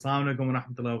Assalamu alaikum wa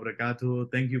rahmatullahi wa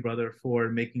barakatuh. Thank you, brother, for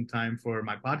making time for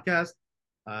my podcast.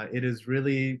 It is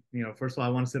really, first of all,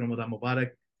 I want to say Ramadan Mubarak.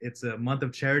 It's a month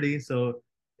of charity, so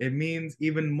it means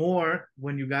even more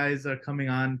when you guys are coming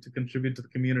on to contribute to the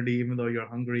community, even though you're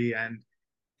hungry and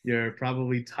you're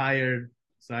probably tired.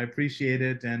 So I appreciate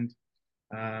it, and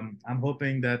I'm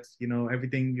hoping that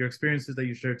everything, your experiences that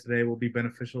you shared today, will be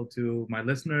beneficial to my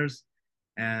listeners.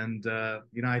 And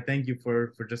I thank you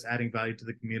for just adding value to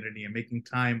the community and making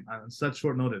time on such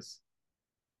short notice.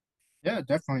 Yeah,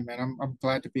 definitely, man. I'm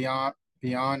glad to be on,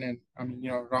 and I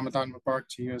mean, Ramadan Mubarak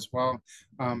to you as well.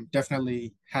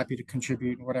 Definitely happy to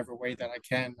contribute in whatever way that I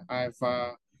can. I've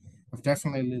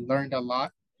definitely learned a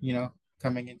lot,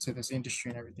 coming into this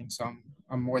industry and everything. So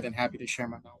I'm more than happy to share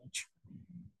my knowledge.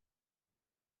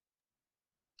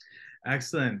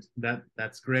 Excellent.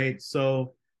 That's great.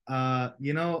 So,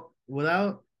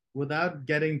 without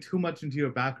getting too much into your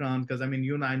background, because I mean,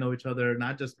 you and I know each other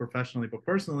not just professionally but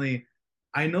personally.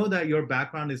 I know that your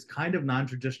background is kind of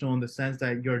non-traditional in the sense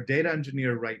that you're a data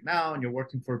engineer right now and you're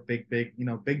working for big, big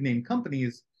name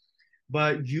companies,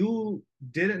 but you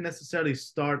didn't necessarily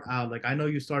start out like I know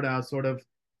you started out sort of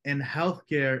in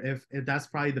healthcare, if that's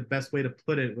probably the best way to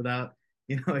put it without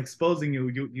exposing you.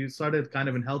 You started kind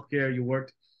of in healthcare, you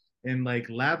worked in like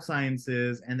lab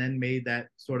sciences and then made that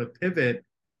sort of pivot.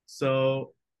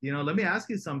 So let me ask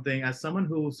you something. As someone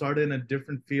who started in a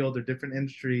different field or different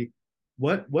industry,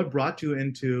 what brought you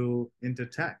into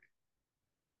tech?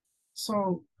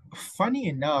 So funny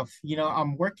enough,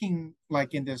 I'm working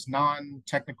like in this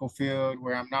non-technical field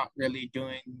where I'm not really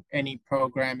doing any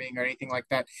programming or anything like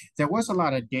that. There was a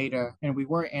lot of data and we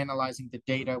were analyzing the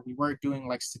data. We were doing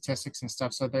like statistics and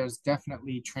stuff. So there's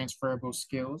definitely transferable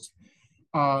skills.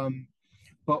 Um,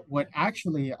 but what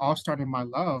actually all started my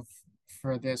love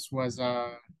for this was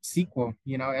SQL,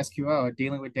 SQL,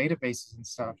 dealing with databases and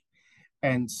stuff.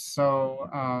 And so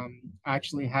I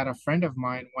actually had a friend of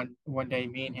mine one day,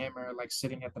 me and him are like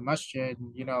sitting at the masjid,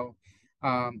 and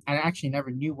I actually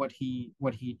never knew what he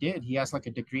did. He has like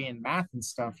a degree in math and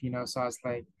stuff, So I was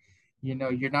like,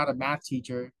 you're not a math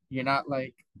teacher. You're not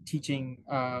like teaching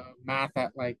math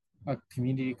at like a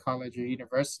community college or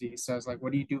university. So I was like,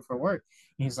 what do you do for work?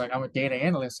 And he's like, I'm a data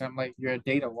analyst. And I'm like, you're a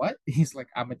data what? He's like,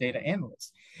 I'm a data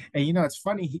analyst. And it's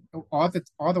funny, all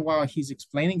the while he's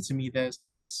explaining to me this,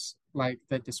 like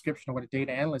the description of what a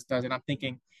data analyst does, and I'm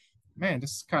thinking, man,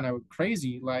 this is kind of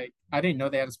crazy. Like, I didn't know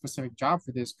they had a specific job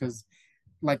for this because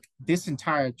like this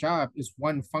entire job is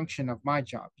one function of my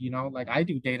job, like I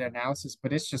do data analysis,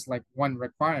 but it's just like one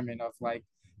requirement of like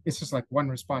it's just like one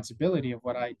responsibility of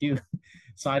what I do.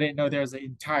 So I didn't know there was an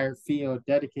entire field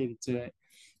dedicated to it.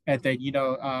 And then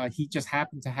he just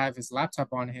happened to have his laptop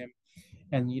on him,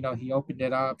 and he opened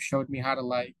it up, showed me how to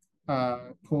like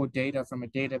pull data from a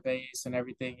database and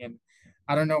everything. And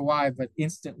I don't know why, but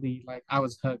instantly like I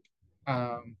was hooked.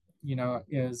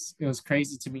 It was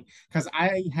crazy to me because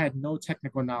I had no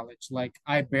technical knowledge. Like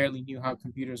I barely knew how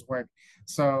computers work.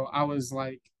 So I was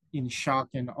like in shock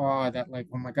and awe that like,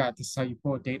 oh my God, this is how you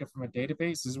pull data from a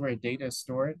database. This is where data is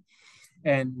stored.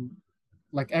 And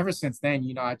like ever since then,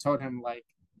 I told him like,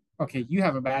 okay, you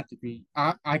have a math degree.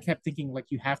 I kept thinking like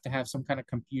you have to have some kind of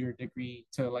computer degree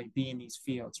to like be in these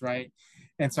fields, right?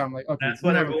 And so I'm like, okay, That's you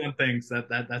what have a everyone thinks. That's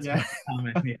yeah. very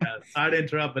common. Yeah. Sorry to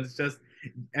interrupt, but it's just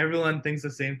everyone thinks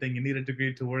the same thing. You need a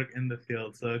degree to work in the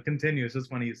field. So continue. It's just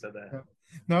funny you said that.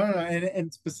 No, no.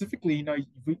 And specifically,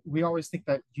 we always think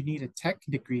that you need a tech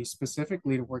degree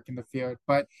specifically to work in the field.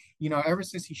 But, ever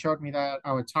since he showed me that,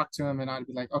 I would talk to him and I'd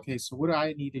be like, okay, so what do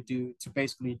I need to do to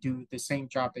basically do the same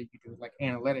job that you do, like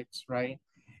analytics, right?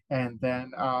 And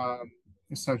then,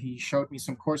 so he showed me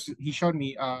some courses. He showed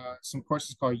me some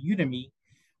courses called Udemy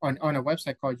on a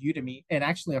website called Udemy. And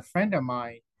actually, a friend of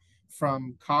mine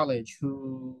from college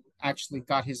who actually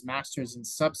got his master's in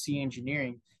subsea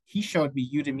engineering, he showed me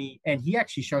Udemy, and he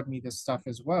actually showed me this stuff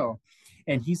as well.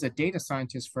 And he's a data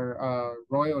scientist for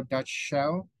Royal Dutch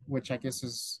Shell, which I guess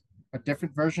is a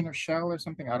different version of Shell or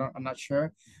something. I'm not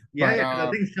sure, Yeah, but yeah, because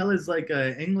I think Shell is like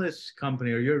an English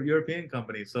company or European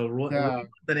company. So yeah,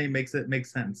 the name makes it make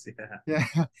sense. Yeah.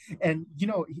 yeah. And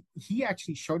he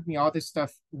actually showed me all this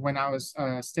stuff when I was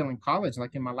still in college,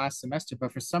 like in my last semester.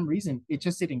 But for some reason, it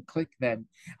just didn't click then.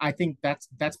 I think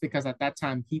that's because at that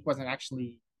time he wasn't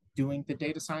actually doing the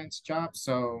data science job,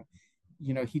 so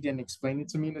he didn't explain it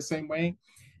to me in the same way.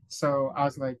 So I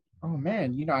was like, oh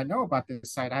man, I know about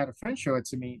this site. I had a friend show it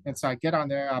to me. And so I get on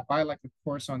there, I buy like a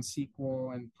course on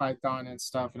SQL and Python and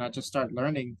stuff, and I just start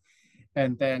learning.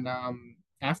 And then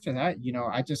after that,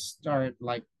 I just start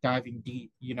like diving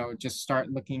deep, just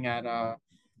start looking at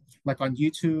like on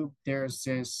YouTube, there's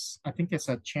this, I think it's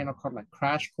a channel called like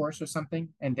Crash Course or something,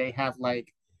 and they have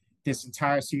like this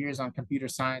entire series on computer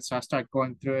science. So I start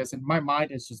going through this, and my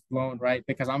mind is just blown, right?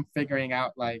 Because I'm figuring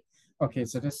out like, okay,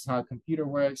 so this is how a computer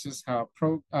works, this is how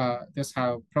this is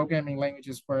how programming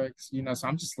languages works, you know. So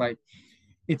I'm just like,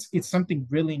 it's something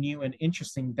really new and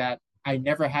interesting that I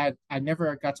never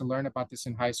got to learn about this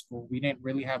in high school. We didn't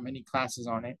really have many classes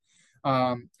on it.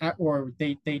 Or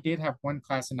they did have one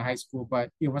class in the high school, but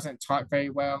it wasn't taught very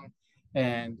well.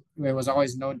 And it was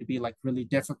always known to be like really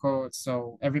difficult.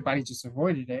 So everybody just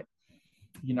avoided it,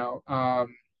 you know.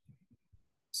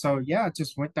 So yeah, I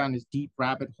just went down this deep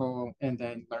rabbit hole and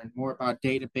then learned more about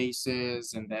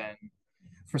databases. And then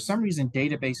for some reason,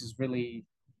 databases really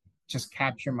just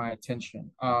capture my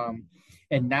attention.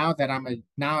 And now that I'm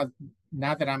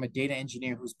a data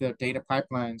engineer who's built data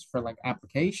pipelines for like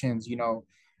applications, you know,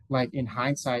 like in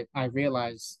hindsight, I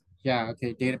realized, yeah,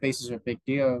 okay, databases are a big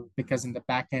deal because in the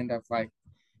back end of like,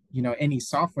 you know, any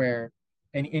software,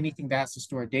 anything that has to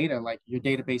store data, like your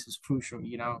database is crucial,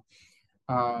 you know.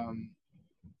 Um,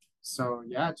 so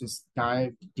yeah, just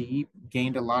dived deep,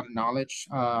 gained a lot of knowledge.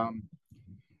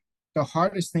 The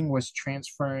hardest thing was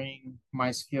transferring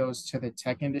my skills to the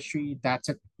tech industry. That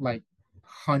took like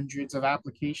hundreds of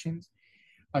applications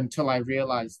until I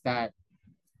realized that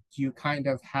you kind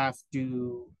of have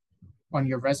to, on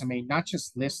your resume, not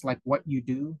just list like what you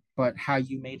do, but how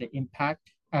you made an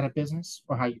impact at a business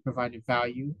or how you provided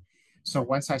value. So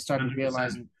once I started 100%.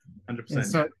 realizing, and 100%. Yeah.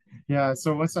 so yeah,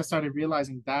 so once I started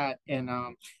realizing that, and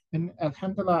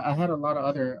alhamdulillah, I had a lot of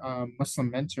other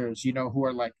Muslim mentors, you know, who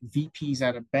are like VPs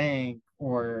at a bank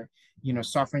or you know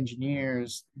software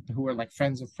engineers who are like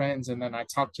friends of friends, and then I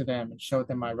talked to them and showed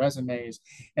them my resumes,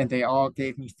 and they all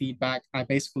gave me feedback. I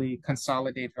basically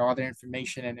consolidated all their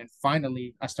information, and then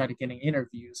finally I started getting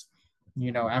interviews,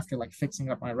 you know, after like fixing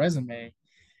up my resume,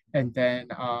 and then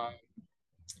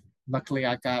luckily,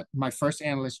 I got my first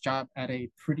analyst job at a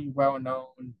pretty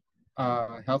well-known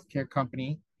healthcare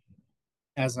company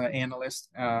as an analyst.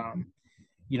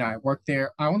 You know, I worked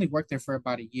there. I only worked there for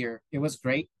about a year. It was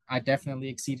great. I definitely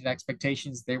exceeded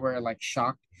expectations. They were like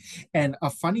shocked. And a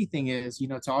funny thing is, you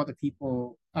know, to all the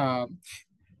people,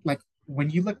 like when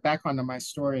you look back onto my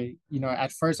story, you know,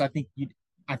 at first I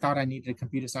thought I needed a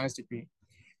computer science degree.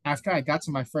 After I got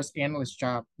to my first analyst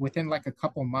job, within like a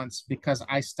couple months, because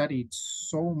I studied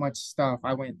so much stuff,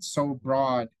 I went so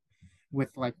broad with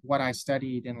like what I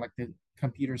studied and like the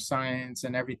computer science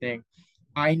and everything.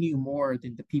 I knew more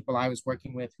than the people I was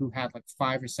working with who had like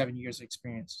 5 or 7 years of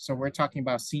experience. So we're talking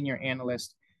about senior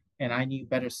analysts, and I knew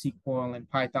better SQL and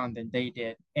Python than they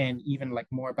did, and even like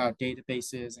more about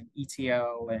databases and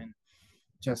ETL and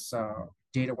just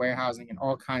data warehousing and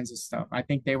all kinds of stuff. I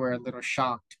think they were a little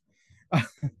shocked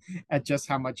at just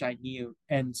how much I knew.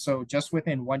 And so just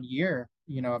within 1 year,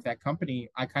 you know, of that company,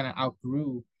 I kind of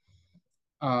outgrew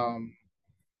um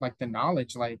like the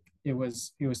knowledge. Like it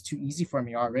was too easy for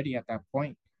me already at that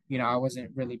point. You know, I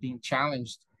wasn't really being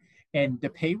challenged. And the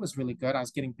pay was really good. I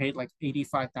was getting paid like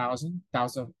 85,000.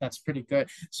 That's pretty good.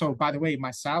 So by the way,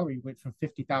 my salary went from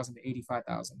 50,000 to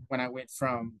 85,000 when I went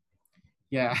from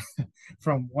yeah,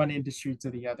 from one industry to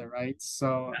the other, right?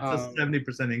 So That's a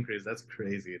 70% increase. That's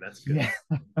crazy. That's good.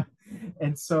 yeah.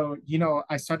 And so, you know,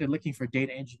 I started looking for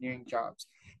data engineering jobs,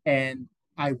 and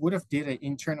I would have did an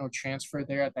internal transfer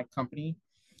there at that company,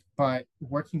 but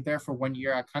working there for 1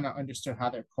 year, I kind of understood how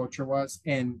their culture was.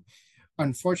 And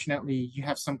unfortunately, you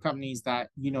have some companies that,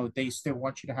 you know, they still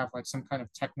want you to have like some kind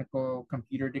of technical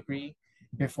computer degree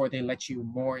before they let you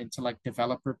more into like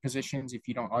developer positions if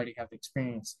you don't already have the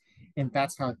experience. And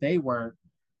that's how they were.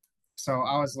 So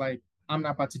I was like, I'm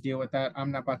not about to deal with that.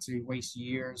 I'm not about to waste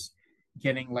years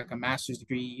getting like a master's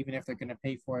degree, even if they're going to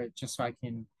pay for it, just so I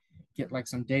can get like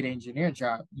some data engineer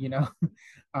job, you know?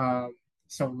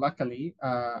 So luckily,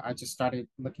 I just started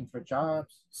looking for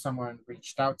jobs. Someone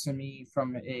reached out to me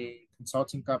from a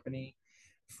consulting company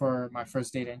for my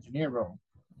first data engineer role.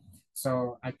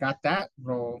 So I got that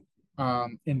role.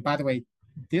 And by the way,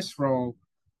 this role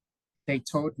they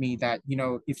told me that, you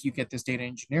know, if you get this data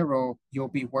engineer role, you'll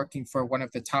be working for one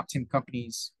of the top 10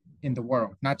 companies in the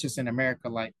world, not just in America,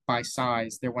 like by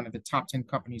size, they're one of the top 10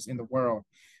 companies in the world.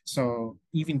 So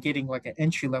even getting like an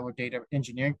entry level data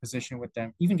engineering position with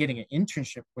them, even getting an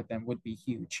internship with them would be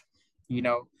huge, you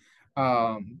know?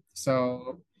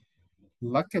 So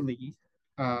luckily,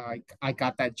 I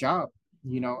got that job,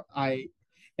 you know,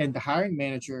 and the hiring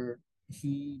manager,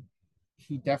 he,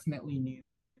 he definitely knew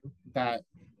that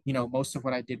you know most of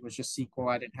what I did was just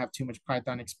SQL. I didn't have too much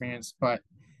Python experience, but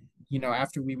you know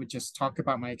after we would just talk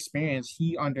about my experience,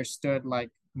 he understood like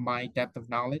my depth of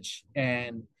knowledge,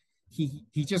 and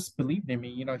he just believed in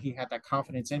me. He had that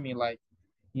confidence in me, like,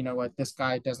 what, this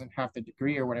guy doesn't have the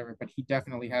degree or whatever, but he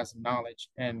definitely has knowledge.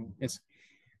 And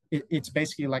it's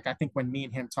basically like, I think when me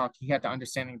and him talked, he had the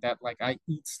understanding that like I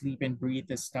eat, sleep, and breathe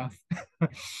this stuff.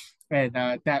 And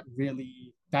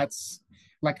that's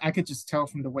like, I could just tell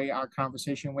from the way our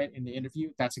conversation went in the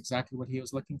interview, that's exactly what he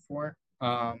was looking for.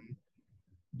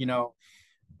 You know,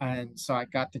 and so I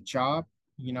got the job.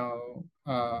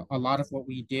 A lot of what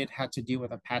we did had to do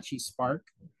with Apache Spark,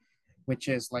 which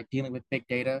is like dealing with big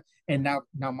data. And now,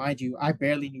 mind you, I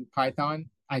barely knew Python.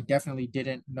 I definitely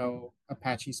didn't know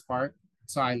Apache Spark,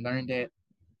 so I learned it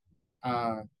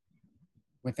uh,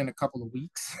 within a couple of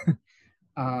weeks.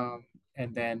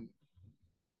 And then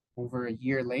over a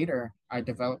year later, I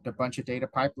developed a bunch of data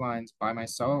pipelines by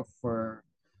myself for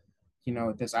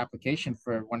this application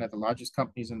for one of the largest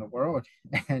companies in the world.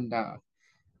 And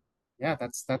yeah,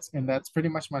 that's pretty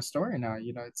much my story now.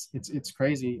 It's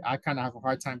crazy. I kind of have a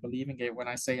hard time believing it when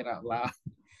I say it out loud.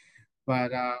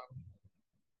 But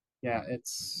yeah,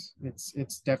 it's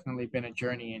definitely been a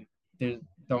journey, and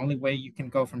the only way you can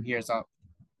go from here is up,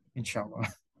 inshallah.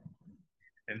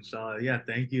 Inshallah. Yeah,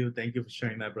 thank you for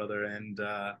sharing that, brother. And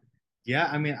yeah,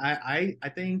 I mean, I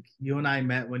think you and I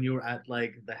met when you were at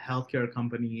like the healthcare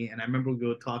company, and I remember we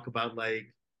would talk about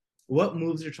like what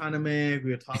moves you're trying to make.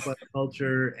 We would talk about the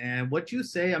culture and what you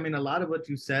say. I mean, a lot of what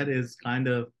you said is kind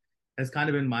of has kind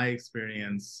of been my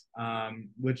experience,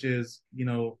 which is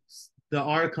there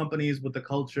are companies with the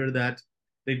culture that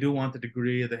they do want the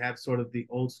degree. They have sort of the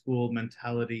old school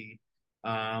mentality.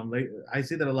 Like I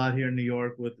see that a lot here in New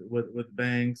York with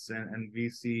banks and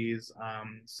VCs.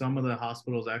 Some of the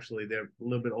hospitals actually they're a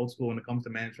little bit old school when it comes to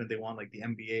management. They want like the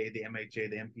MBA, the MHA,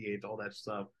 the MPH, all that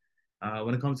stuff.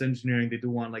 When it comes to engineering, they do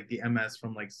want like the MS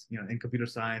from like in computer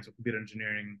science or computer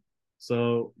engineering.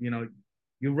 So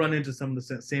you run into some of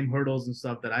the same hurdles and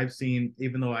stuff that I've seen.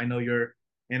 Even though I know you're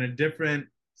in a different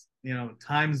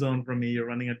time zone from me, you're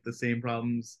running into the same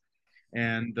problems.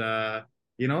 And I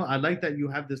like that you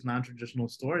have this non-traditional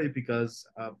story because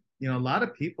a lot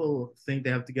of people think they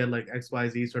have to get like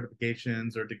XYZ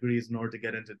certifications or degrees in order to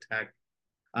get into tech.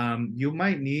 You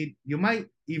might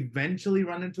eventually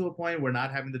run into a point where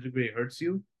not having the degree hurts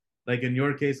you. Like in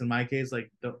your case, in my case,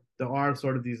 like there are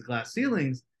sort of these glass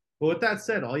ceilings. But with that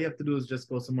said, all you have to do is just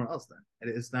go somewhere else. Then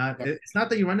Yep. it's not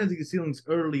that you run into these ceilings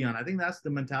early on. I think that's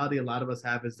the mentality a lot of us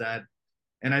have is that,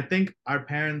 and I think our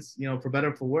parents, for better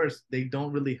or for worse, they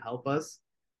don't really help us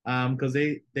because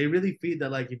they really feed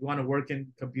that like if you want to work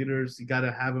in computers, you got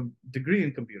to have a degree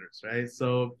in computers, right?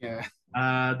 So Yeah.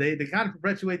 they kind of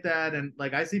perpetuate that, and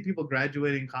like I see people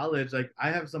graduating college. Like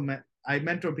I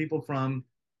mentor people from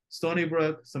Stony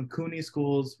Brook, some CUNY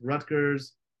schools,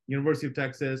 Rutgers, University of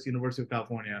Texas, University of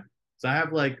California. So I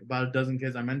have like about a dozen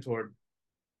kids I mentored.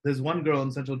 There's one girl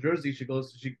in Central Jersey. She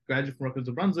graduated from Rutgers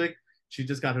of Brunswick. She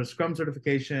just got her Scrum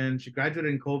certification. She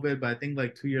graduated in COVID, but I think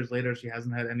like 2 years later, she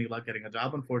hasn't had any luck getting a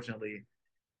job, unfortunately.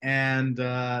 And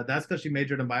that's because she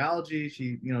majored in biology.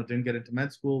 She, didn't get into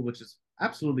med school, which is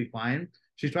absolutely fine.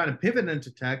 She's trying to pivot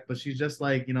into tech, but she's just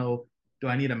like, do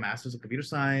I need a master's of computer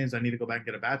science? I need to go back and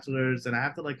get a bachelor's. And I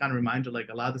have to like kind of remind you, like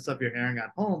a lot of the stuff you're hearing at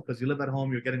home, because you live at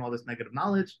home, you're getting all this negative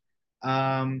knowledge.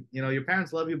 Your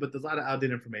parents love you, but there's a lot of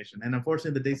outdated information. And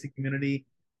unfortunately, the Desi community,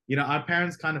 our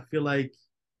parents kind of feel like,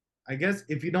 I guess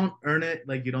if you don't earn it,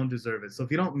 like you don't deserve it. So if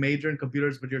you don't major in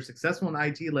computers, but you're successful in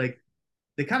IT, like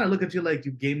they kind of look at you like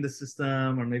you gamed the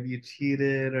system, or maybe you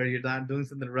cheated, or you're not doing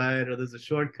something right, or there's a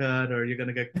shortcut, or you're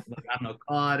gonna get like I don't know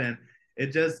caught, and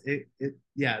it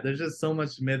yeah, there's just so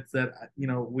much myths that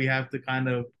we have to kind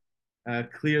of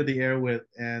clear the air with,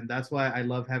 and that's why I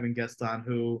love having guests on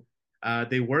who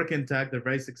they work in tech, they're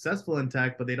very successful in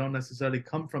tech, but they don't necessarily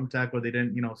come from tech or they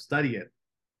didn't study it.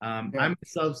 I Yeah.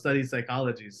 myself study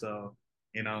psychology, so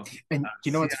And see, what's I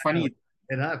know funny?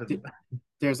 it happens.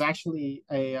 There's actually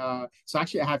so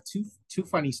actually I have two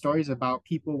funny stories about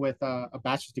people with a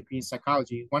bachelor's degree in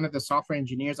psychology. One of the software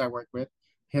engineers I work with,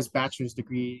 his bachelor's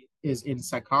degree is in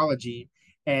psychology.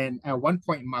 And at one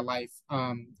point in my life,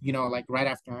 like right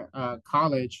after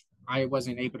college, I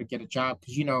wasn't able to get a job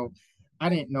because I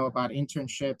didn't know about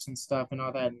internships and stuff and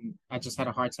all that, and I just had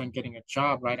a hard time getting a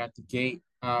job right at the gate.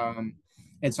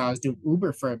 And so I was doing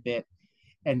Uber for a bit.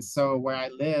 And so where I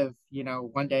live,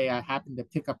 one day I happened to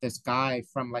pick up this guy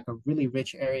from like a really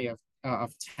rich area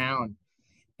of town.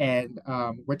 And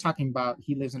we're talking about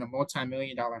he lives in a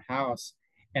multi-million-dollar house.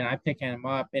 And I pick him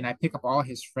up and I pick up all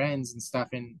his friends and stuff.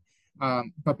 And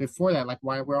but before that, like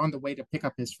while we're on the way to pick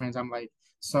up his friends, I'm like,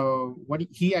 so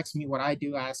he asked me what I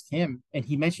do, I asked him, and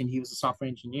he mentioned he was a software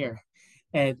engineer.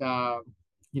 And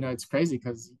it's crazy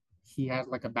because he had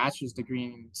like a bachelor's degree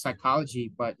in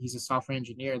psychology, but he's a software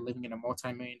engineer living in a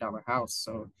multi-million-dollar house.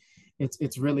 So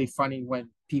it's really funny when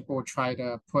people try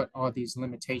to put all these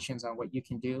limitations on what you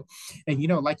can do. And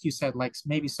like you said, like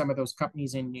maybe some of those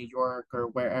companies in New York or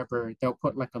wherever, they'll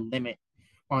put like a limit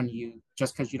on you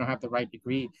just because you don't have the right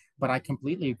degree. But I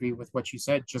completely agree with what you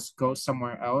said. Just go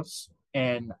somewhere else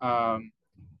and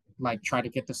like try to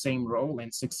get the same role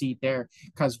and succeed there.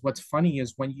 Because what's funny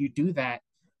is when you do that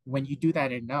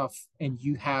enough and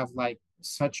you have like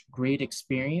such great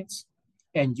experience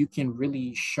and you can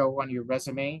really show on your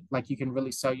resume, like you can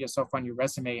really sell yourself on your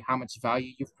resume how much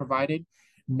value you've provided,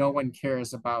 no one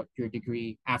cares about your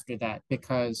degree after that.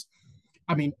 Because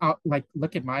I mean, like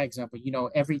look at my example.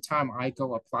 Every time I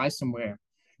go apply somewhere,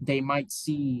 they might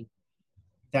see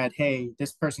that, hey,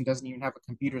 this person doesn't even have a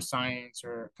computer science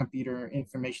or computer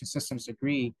information systems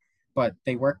degree, but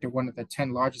they worked at one of the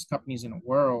 10 largest companies in the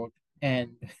world,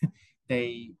 and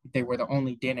they were the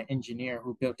only data engineer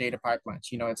who built data pipelines.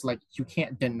 It's like you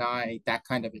can't deny that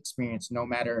kind of experience, no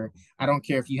matter, I don't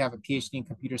care if you have a PhD in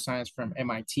computer science from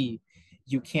MIT,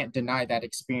 you can't deny that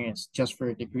experience just for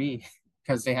a degree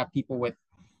because they have people with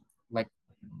like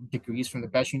degrees from the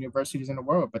best universities in the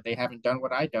world, but they haven't done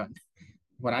what I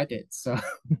did. So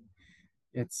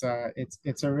it's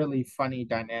a really funny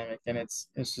dynamic, and it's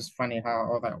just funny how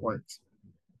all that works.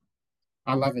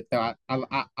 I love it though.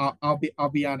 I'll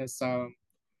be honest.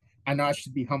 I know I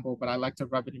should be humble, but I like to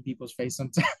rub it in people's face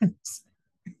sometimes.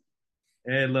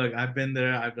 Hey, look, I've been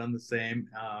there. I've done the same,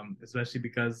 especially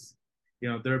because,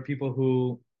 there are people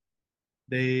who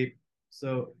they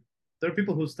so there are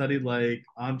people who studied like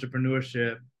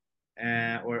entrepreneurship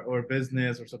and or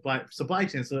business or supply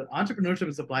chain. So entrepreneurship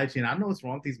and supply chain. I don't know what's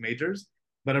wrong with these majors,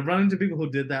 but I've run into people who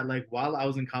did that. Like while I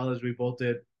was in college, we both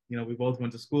did. We both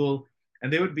went to school,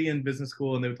 and they would be in business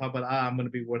school, and they would talk about, I'm going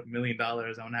to be worth $1 million. I'm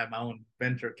going to have my own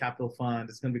venture capital fund.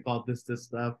 It's going to be called this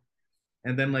stuff.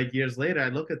 And then like years later, I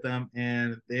look at them,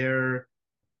 and they're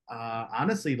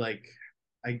honestly like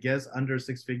I guess under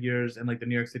six figures in like the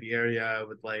New York City area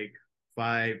with like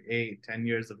 5, 8, 10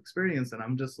 years of experience. And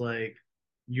I'm just like,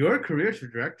 your career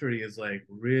trajectory is like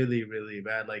really, really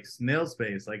bad, like snail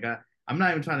space. Like I'm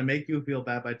not even trying to make you feel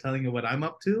bad by telling you what I'm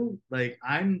up to. Like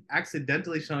I'm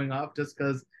accidentally showing off just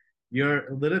because you're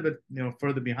a little bit,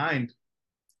 further behind.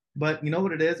 But you know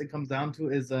what it is? It comes down to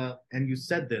is and you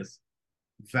said this,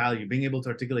 value, being able to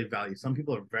articulate value. Some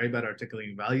people are very bad at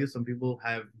articulating value. Some people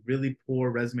have really poor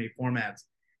resume formats.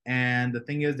 And the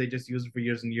thing is, they just use it for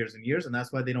years and years and years. And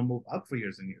that's why they don't move up for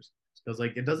years and years. Because,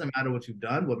 like, it doesn't matter what you've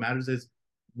done. What matters is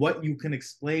what you can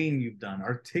explain you've done,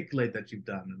 articulate that you've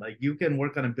done. Like, you can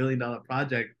work on $1 billion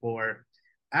project for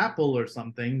Apple or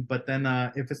something, but then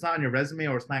if it's not on your resume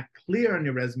or it's not clear on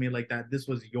your resume, like that, this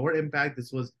was your impact,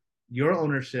 this was your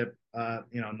ownership,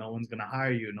 no one's going to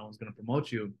hire you, no one's going to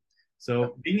promote you.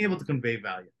 So being able to convey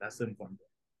value, that's the important thing.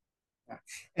 Yeah.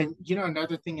 And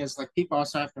another thing is like people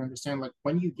also have to understand like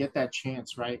when you get that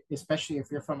chance, right? Especially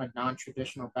if you're from a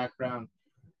non-traditional background,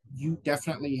 you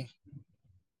definitely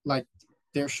like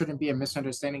there shouldn't be a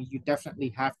misunderstanding. You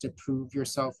definitely have to prove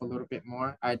yourself a little bit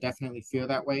more. I definitely feel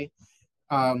that way.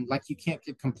 Like you can't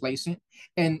get complacent.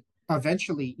 And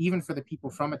eventually, even for the people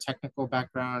from a technical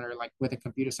background or like with a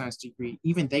computer science degree,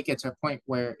 even they get to a point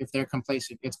where if they're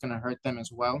complacent, it's going to hurt them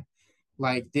as well.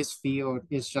 Like this field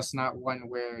is just not one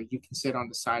where you can sit on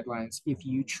the sidelines if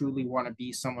you truly want to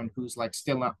be someone who's like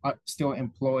still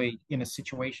employed in a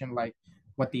situation like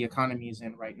what the economy is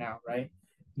in right now, right?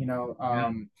 You know,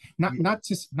 Yeah. not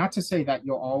to say that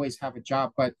you'll always have a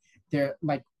job, but they're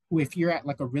like if you're at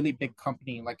like a really big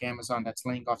company like Amazon that's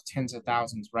laying off tens of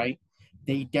thousands, right?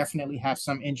 They definitely have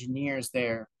some engineers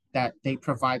there that they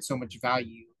provide so much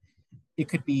value. It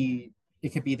could be it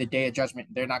could be the day of judgment.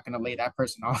 They're not going to lay that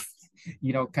person off,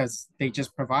 because they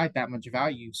just provide that much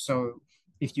value. So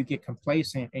if you get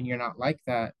complacent and you're not like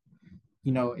that,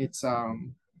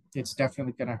 it's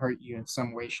definitely going to hurt you in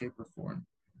some way, shape, or form.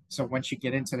 So once you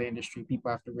get into the industry,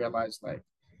 people have to realize like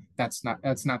that's not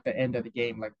the end of the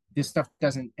game. Like this stuff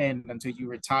doesn't end until you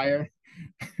retire.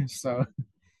 So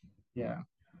yeah.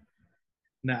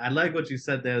 Now, I like what you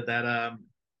said there that,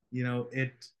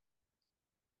 it,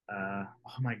 oh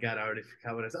my God, I already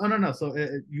forgot what it is. Oh, no, no. So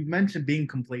you mentioned being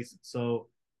complacent. So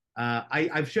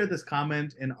I've shared this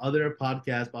comment in other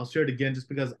podcasts, but I'll share it again just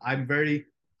because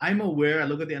I'm aware. I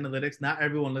look at the analytics. Not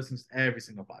everyone listens to every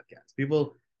single podcast.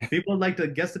 People like the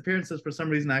guest appearances for some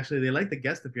reason. Actually, they like the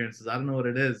guest appearances. I don't know what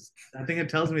it is. I think it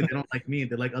tells me they don't like me.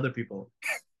 They like other people.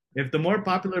 If the more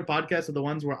popular podcasts are the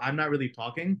ones where I'm not really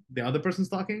talking, the other person's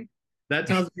talking, that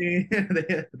tells me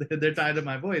they're tired of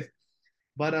my voice.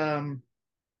 But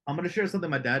I'm gonna share something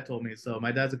my dad told me. So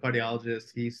my dad's a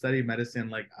cardiologist. He studied medicine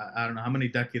like I don't know how many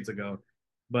decades ago,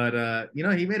 but you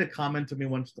know, he made a comment to me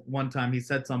one time. He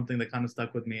said something that kind of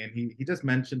stuck with me, and he just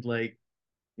mentioned like,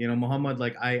 you know, Muhammad,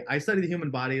 like I studied the human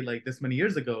body like this many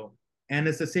years ago, and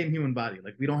it's the same human body.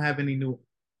 Like we don't have any new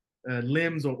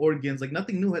limbs or organs. Like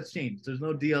nothing new has changed. There's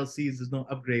no DLCs. There's no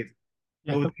upgrades.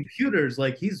 Yeah, But with computers,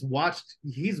 like he's watched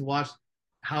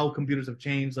how computers have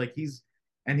changed. Like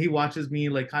he watches me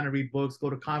like kind of read books, go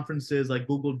to conferences like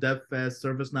Google Dev Fest,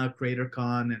 ServiceNow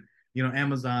CreatorCon, and you know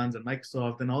Amazon's and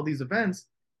Microsoft and all these events.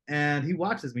 And he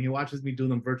watches me. He watches me do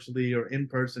them virtually or in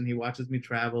person. He watches me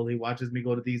travel. He watches me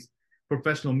go to these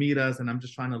professional meetups, and I'm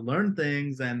just trying to learn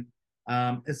things. And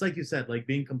it's like you said, like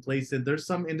being complacent. There's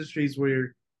some industries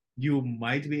where you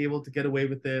might be able to get away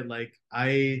with it. Like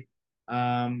I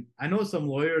know some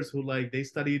lawyers who like they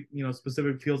studied, you know,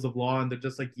 specific fields of law, and they're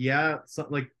just like, yeah, so,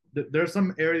 like there are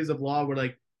some areas of law where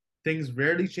like things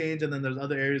rarely change, and then there's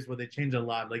other areas where they change a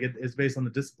lot. Like it's based on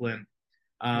the discipline.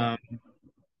 yeah, Um,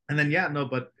 and then yeah, no,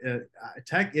 but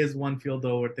tech is one field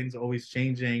though where things are always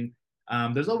changing.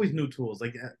 There's always new tools.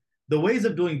 Like the ways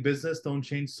of doing business don't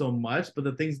change so much, but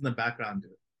the things in the background do.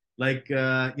 Like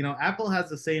you know, Apple has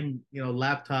the same you know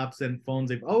laptops and phones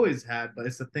they've always had, but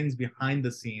it's the things behind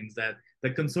the scenes that the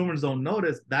consumers don't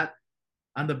notice. That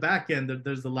on the back end,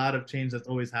 there's a lot of change that's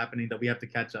always happening that we have to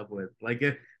catch up with. Like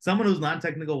if someone who's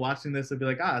non-technical watching this would be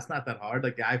like, ah, it's not that hard.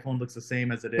 Like the iPhone looks the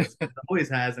same as it is, it always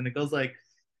has, and it goes like,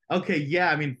 okay,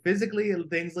 yeah, I mean, physically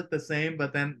things look the same,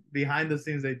 but then behind the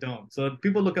scenes they don't. So if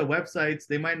people look at websites,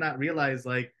 they might not realize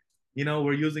like, you know,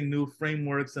 we're using new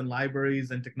frameworks and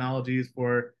libraries and technologies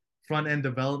for front end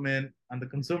development. On the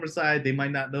consumer side, they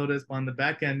might not notice, but on the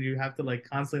back end, you have to like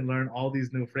constantly learn all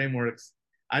these new frameworks.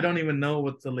 I don't even know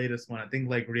what's the latest one. I think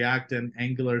like React and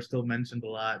Angular are still mentioned a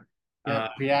lot. yeah. Uh,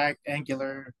 React,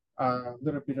 Angular, a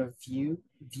little bit of Vue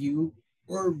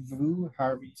or Vue,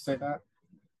 however you say that.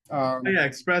 Oh, Um, yeah,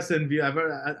 Express and Vue.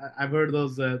 I've heard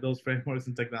those frameworks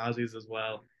and technologies as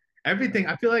well. Everything.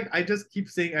 I feel like I just keep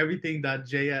saying everything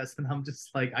 .js, and I'm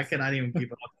just like I cannot even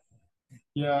keep up.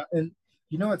 yeah, and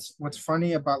you know what's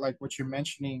funny about like what you're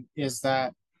mentioning is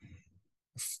that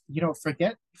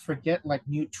forget like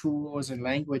new tools and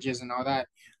languages and all that.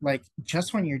 Like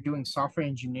just when you're doing software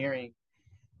engineering,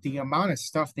 the amount of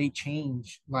stuff they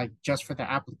change, like just for the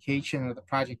application of the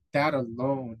project, that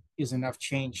alone is enough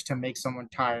change to make someone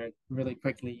tired really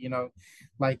quickly.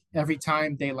 Like every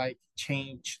time they like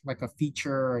change like a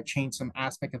feature or change some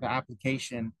aspect of the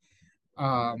application,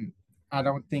 um, I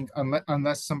don't think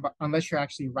unless you're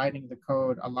actually writing the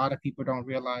code, a lot of people don't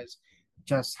realize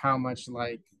just how much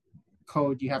like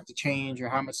code you have to change or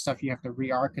how much stuff you have to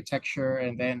re-architecture.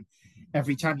 And then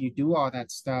every time you do all that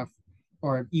stuff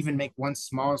or even make one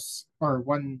or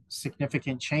one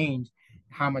significant change,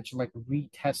 how much like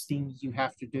retesting you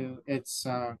have to do. It's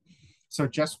so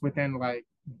just within like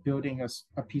building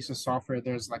a piece of software,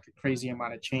 there's like a crazy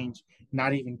amount of change,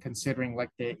 not even considering like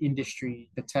the industry,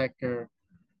 the tech or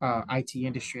IT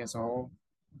industry as a whole.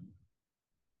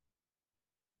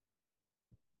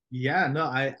 Yeah, no,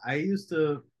 I used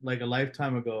to like a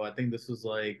lifetime ago. I think this was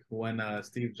like when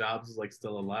Steve Jobs was like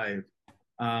still alive.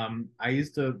 I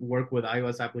used to work with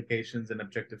iOS applications in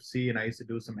Objective C, and I used to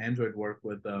do some Android work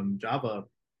with Java.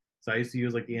 So I used to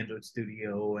use like the Android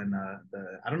Studio and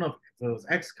the I don't know if it was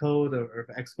Xcode or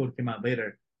if Xcode came out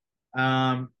later.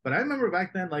 But I remember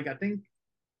back then, like I think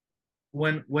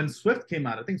when Swift came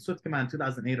out, I think Swift came out in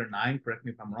 2008 or nine. Correct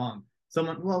me if I'm wrong.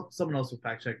 Someone else will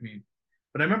fact check me.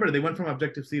 But I remember they went from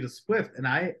Objective C to Swift, and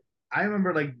I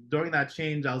remember like during that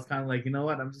change, I was kind of like, you know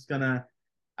what, I'm just gonna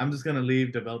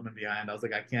leave development behind. I was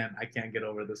like, I can't get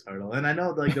over this hurdle. And I know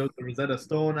like there was the Rosetta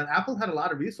Stone, and Apple had a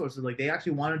lot of resources. Like they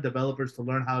actually wanted developers to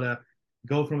learn how to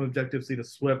go from Objective C to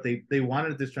Swift. They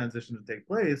wanted this transition to take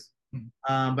place.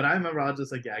 But I remember I was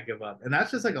just like, yeah, I give up. And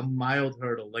that's just like a mild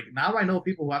hurdle. Like now I know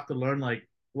people who have to learn like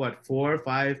what 4 or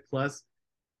 5 plus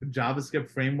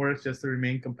JavaScript frameworks just to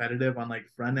remain competitive on like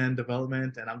front end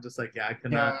development. And I'm just like, yeah, I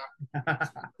cannot. Yeah,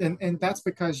 and that's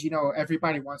because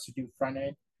everybody wants to do front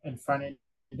end, and front end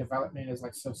development is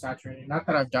like so saturated. Not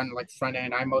that I've done like front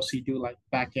end, I mostly do like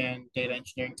back end data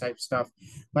engineering type stuff.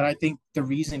 But I think the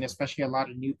reason, especially a lot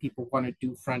of new people want to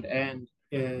do front end,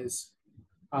 is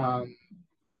um,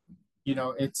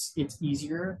 it's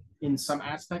easier in some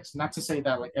aspects. Not to say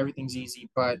that like everything's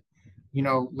easy, but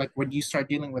like when you start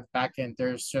dealing with backend,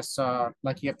 there's just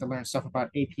like you have to learn stuff about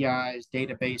APIs,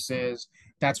 databases.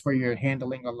 That's where you're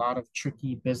handling a lot of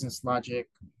tricky business logic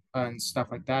and stuff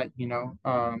like that.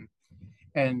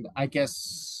 And I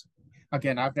guess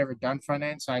again, I've never done front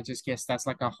end, so I just guess that's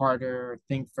like a harder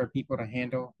thing for people to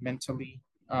handle mentally.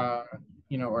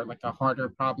 or like a harder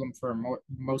problem for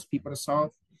most people to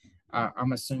solve.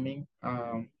 I'm assuming,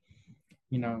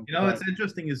 It's but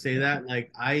interesting you say yeah, that.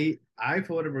 Like I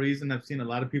for whatever reason, I've seen a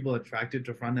lot of people attracted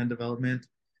to front end development.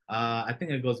 I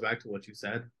think it goes back to what you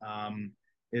said.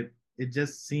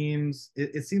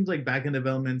 It seems like back end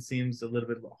development seems a little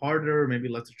bit harder, maybe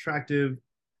less attractive.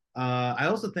 I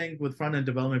also think with front end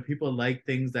development, people like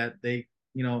things that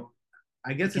you know, I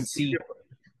they guess can it's easier.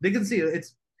 see. They can see it.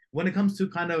 It's when it comes to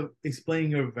kind of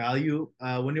explaining your value.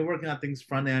 When you're working on things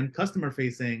front end, customer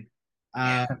facing,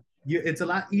 uh, it's a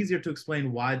lot easier to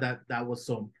explain why that was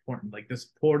so important. Like this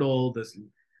portal, this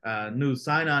new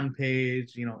sign-on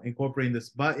page, incorporating this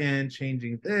button,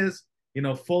 changing this,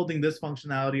 folding this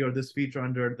functionality or this feature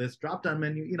under this drop-down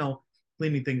menu,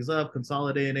 cleaning things up,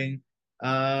 consolidating.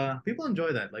 People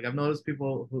enjoy that. Like I've noticed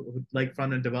people who like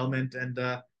front end development, and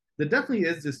there definitely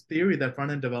is this theory that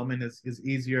front end development is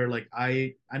easier. Like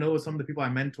I know with some of the people I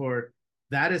mentor,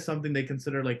 that is something they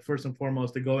consider like first and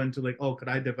foremost to go into like, oh, could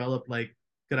I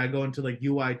go into like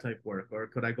UI type work, or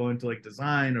could I go into like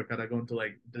design, or could I go into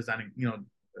like designing,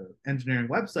 engineering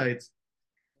websites?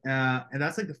 And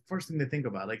that's like the first thing they think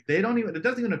about. Like they don't even, it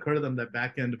doesn't even occur to them that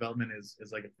back end development is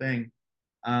like a thing.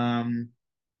 Um,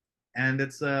 and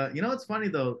it's funny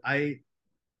though. I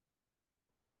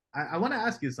want to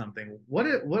ask you something. What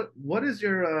are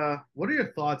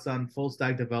your thoughts on full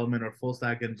stack development or full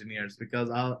stack engineers? Because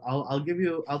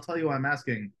I'll tell you why I'm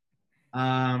asking.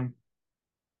 Um,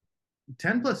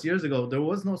 10 plus years ago, there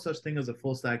was no such thing as a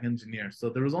full stack engineer. So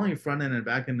there was only front end and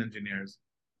back end engineers.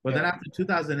 But then Yeah, after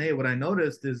 2008, what I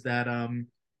noticed is that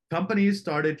companies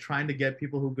started trying to get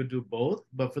people who could do both,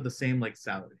 but for the same like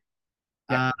salary.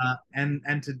 yeah. Uh,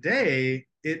 and today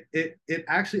it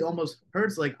actually almost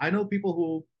hurts. Like I know people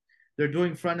who they're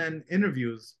doing front end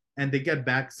interviews and they get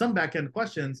back some back end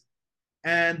questions,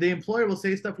 and the employer will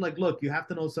say stuff like, "Look, you have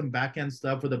to know some back end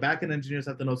stuff, or the back end engineers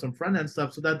have to know some front end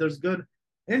stuff, so that there's good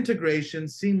integration,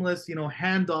 seamless,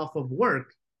 handoff of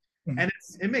work." Mhm. And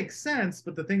it makes sense,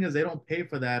 but the thing is, they don't pay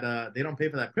for that. They don't pay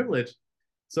for that privilege.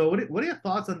 So, what are your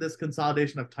thoughts on this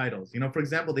consolidation of titles? For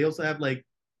example, they also have like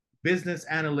business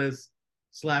analysts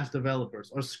slash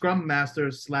developers, or scrum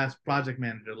masters slash project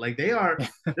manager. Like they're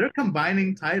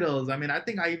combining titles. I mean, I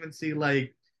think I even see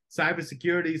like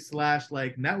cybersecurity slash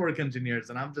like network engineers,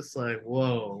 and I'm just like,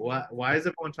 whoa, why is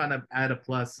everyone trying to add a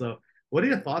plus? So what are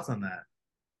your thoughts on that?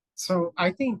 So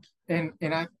I think, and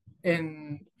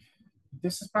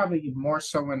this is probably more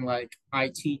so in like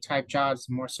IT type jobs,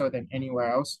 more so than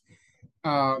anywhere else.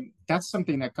 That's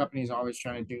something that companies are always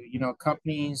trying to do.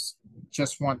 Companies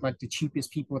just want like the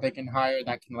cheapest people they can hire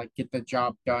that can like get the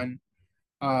job done.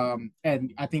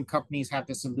 And I think companies have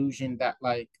this illusion that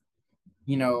like,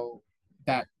 you know,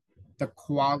 that the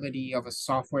quality of a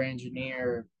software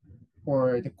engineer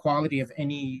or the quality of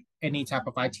any type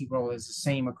of IT role is the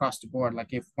same across the board.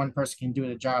 Like if one person can do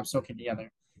the job, so can the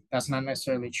other. That's not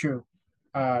necessarily true.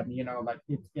 Like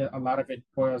a lot of it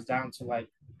boils down to like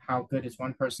how good is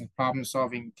one person's problem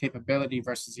solving capability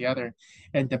versus the other.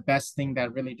 And the best thing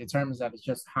that really determines that is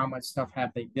just how much stuff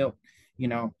have they built. You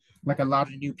know, like a lot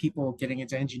of new people getting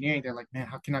into engineering, they're like, man,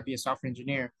 how can I be a software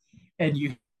engineer? And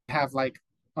have like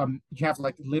you have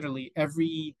like literally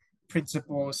every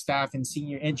principal, staff, and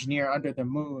senior engineer under the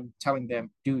moon telling them,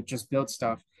 dude, just build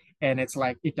stuff. And it's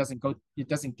like it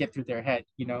doesn't get through their head,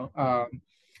 you know.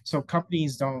 So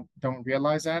companies don't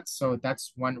realize that. So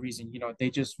that's one reason, they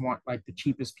just want like the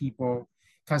cheapest people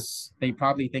because they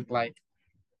probably think like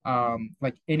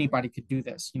anybody could do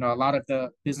this. A lot of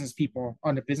the business people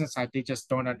on the business side, they just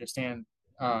don't understand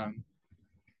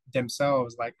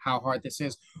themselves like how hard this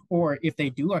is, or if they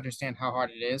do understand how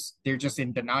hard it is, they're just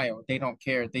in denial. They don't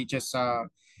care. They just I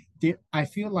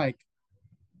feel like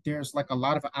there's like a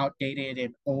lot of outdated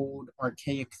and old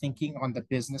archaic thinking on the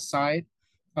business side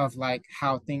of like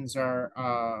how things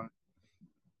are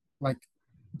like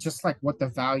just like what the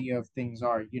value of things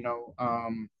are.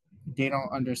 They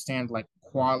don't understand like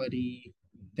quality.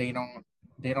 They don't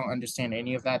understand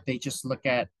any of that. They just look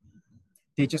at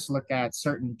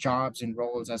certain jobs and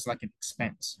roles as like an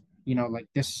expense. Like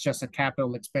this is just a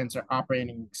capital expense or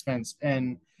operating expense.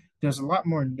 And there's a lot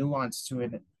more nuance to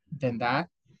it than that.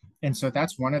 And so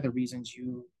that's one of the reasons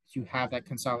you have that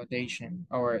consolidation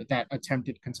or that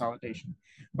attempted consolidation.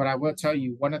 But I will tell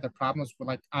you, one of the problems with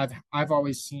like I've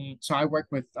always seen. So I work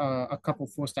with a couple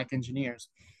full stack engineers,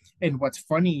 and what's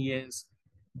funny is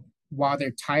while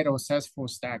their title says full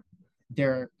stack,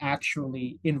 they're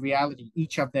actually in reality,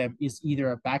 each of them is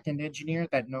either a back-end engineer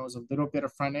that knows a little bit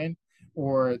of front end,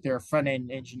 or they're a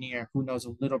front-end engineer who knows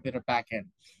a little bit of back end.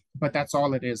 But that's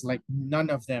all it is. Like none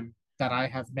of them that I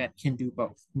have met can do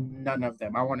both. None of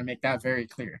them. I want to make that very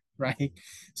clear, right?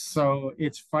 So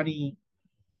it's funny,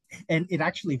 and it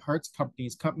actually hurts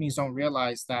companies. Companies don't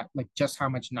realize that, like, just how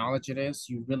much knowledge it is.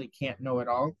 You really can't know it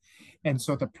all. And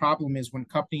so the problem is when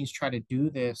companies try to do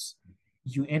this,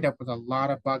 you end up with a lot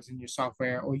of bugs in your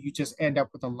software, or you just end up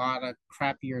with a lot of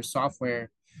crappier software,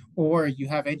 or you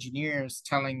have engineers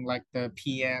telling like the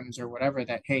PMs or whatever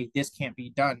that, hey, this can't be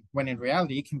done, when in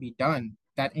reality it can be done.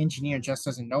 That engineer just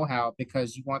doesn't know how,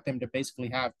 because you want them to basically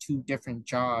have two different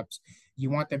jobs. You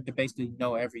want them to basically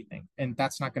know everything, and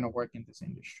that's not going to work in this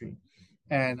industry.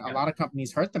 And a Yeah. lot of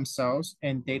companies hurt themselves,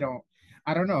 and they don't.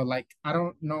 I don't know, like, I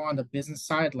don't know on the business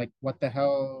side like what the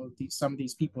hell some of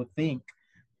these people think,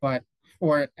 but,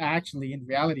 or actually in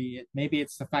reality maybe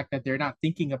it's the fact that they're not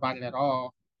thinking about it at all,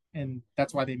 and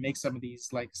that's why they make some of these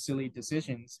like silly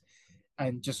decisions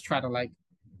and just try to like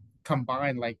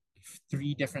combine like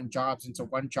three different jobs into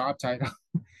one job title,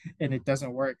 and it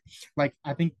doesn't work. Like,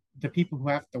 I think the people who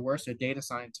have the worst are data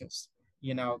scientists,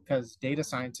 because data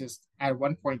scientists at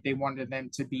one point they wanted them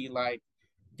to be like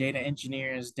data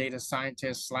engineers, data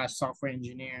scientists slash software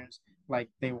engineers. Like,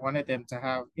 they wanted them to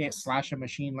have it slash a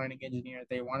machine learning engineer.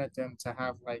 They wanted them to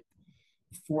have like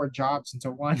four jobs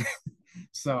into one.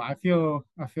 So I feel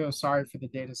sorry for the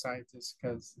data scientists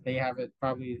because they have it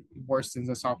probably worse than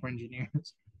the software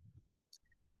engineers.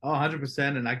 Oh,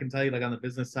 100%. And I can tell you, like on the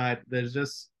business side, there's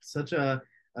just such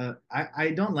I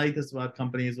don't like this about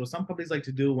companies. What some companies like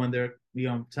to do when they're,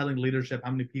 telling leadership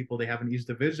how many people they have in each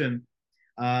division,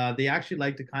 they actually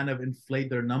like to kind of inflate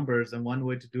their numbers. And one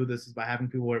way to do this is by having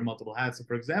people wear multiple hats. So,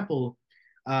 for example,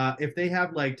 if they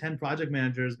have like 10 project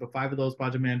managers, but five of those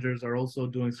project managers are also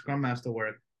doing Scrum Master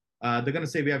work, they're going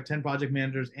to say we have 10 project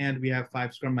managers and we have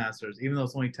five Scrum Masters, even though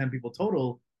it's only 10 people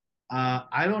total.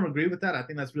 I don't agree with that. I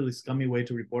think that's really scummy way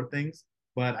to report things.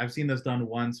 But I've seen this done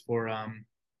once for I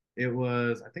think it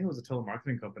was a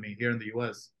telemarketing company here in the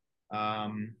U.S.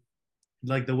 Um,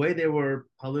 like the way they were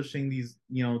publishing these,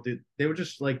 they were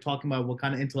just like talking about what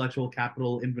kind of intellectual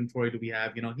capital inventory do we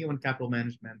have, human capital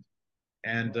management.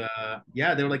 And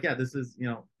yeah, they were like, yeah, this is,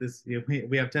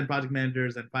 we have 10 project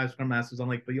managers and five scrum masters. I'm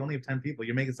like, but you only have 10 people.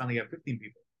 You're making it sound like you have 15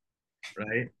 people,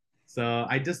 right? So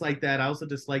I dislike that. I also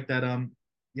dislike that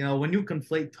when you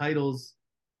conflate titles,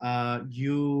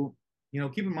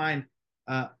 keep in mind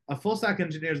a full stack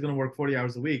engineer is going to work 40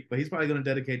 hours a week, but he's probably going to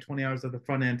dedicate 20 hours at the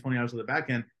front end, 20 hours at the back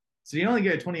end. So you only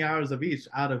get 20 hours of each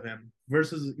out of him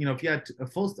versus, if you had a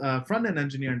full front end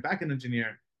engineer and back end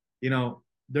engineer,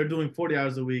 they're doing 40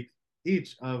 hours a week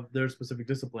each of their specific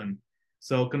discipline.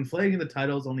 So conflating the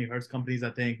titles only hurts companies, I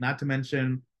think. Not to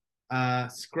mention,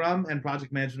 Scrum and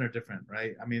project management are different,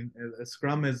 right? I mean,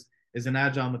 Scrum is an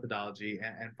agile methodology,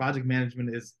 and project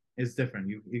management is different.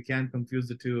 You can't confuse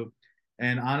the two.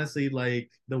 And honestly,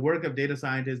 like the work of data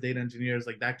scientists, data engineers,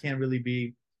 like that can't really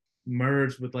be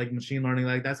merged with like machine learning.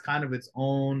 Like that's kind of its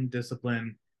own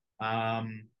discipline.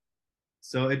 Um,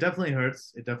 so it definitely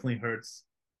hurts. It definitely hurts.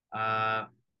 Uh,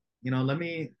 let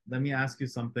me ask you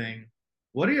something.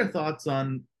 What are your thoughts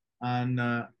on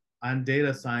uh, on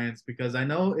data science? Because I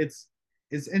know it's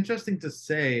interesting to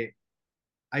say.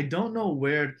 I don't know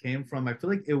where it came from. I feel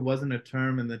like it wasn't a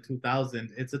term in the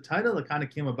 2000s. It's a title that kind of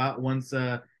came about once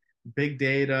big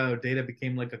data or data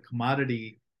became like a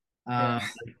commodity, Yeah.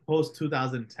 like post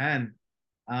 2010.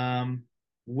 Um,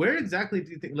 where exactly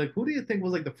do you think, like, who do you think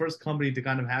was like the first company to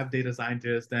kind of have data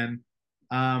scientists? And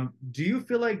do you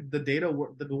feel like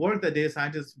the work that data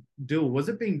scientists do, was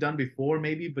it being done before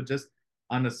maybe, but just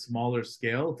on a smaller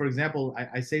scale? For example,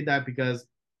 I say that because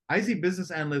I see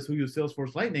business analysts who use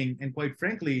Salesforce Lightning, and quite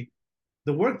frankly,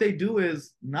 the work they do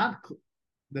is not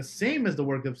the same as the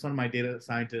work of some of my data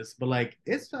scientists, but like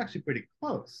it's actually pretty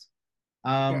close.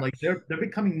 Yeah. Like they're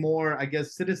becoming more, I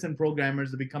guess, citizen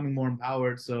programmers. They're becoming more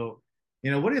empowered. So,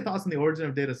 what are your thoughts on the origin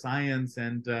of data science?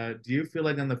 And do you feel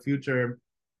like in the future,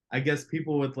 I guess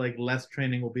people with like less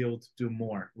training will be able to do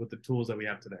more with the tools that we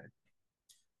have today?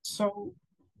 So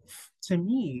to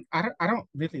me, I don't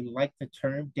really like the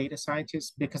term data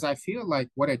scientist, because I feel like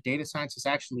what a data scientist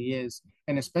actually is,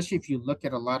 and especially if you look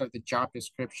at a lot of the job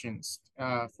descriptions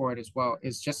for it as well,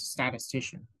 is just a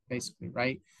statistician, basically,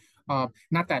 right?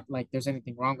 Not that like there's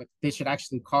anything wrong with it. They should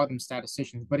actually call them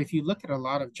statisticians. But if you look at a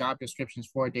lot of job descriptions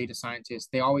for a data scientist,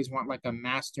 they always want like a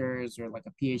master's or like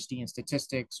a PhD in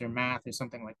statistics or math or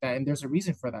something like that. And there's a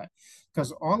reason for that,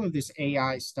 because all of this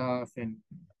AI stuff and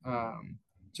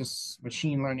just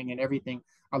machine learning and everything,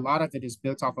 a lot of it is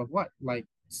built off of what? Like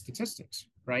statistics,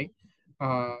 right?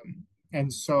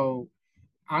 And so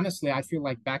honestly, I feel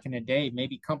like back in the day,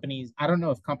 maybe companies, I don't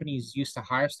know if companies used to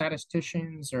hire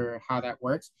statisticians or how that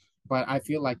works, but I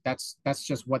feel like that's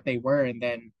just what they were. And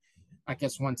then I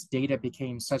guess once data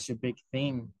became such a big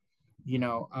thing, you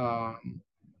know,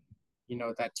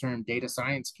 that term data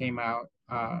science came out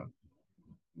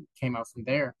from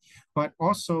there. But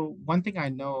also one thing I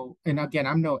know, and again,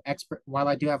 I'm no expert. While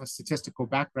I do have a statistical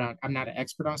background, I'm not an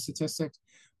expert on statistics.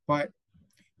 But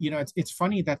it's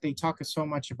funny that they talk so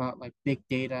much about like big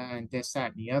data and this,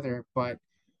 that, and the other, but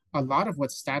a lot of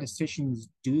what statisticians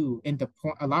do and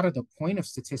a lot of the point of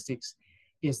statistics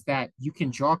is that you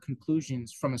can draw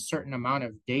conclusions from a certain amount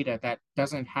of data that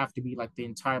doesn't have to be like the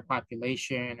entire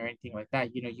population or anything like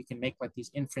that. You can make like these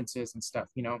inferences and stuff.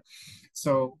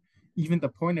 So even the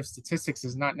point of statistics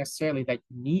is not necessarily that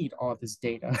you need all this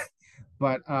data,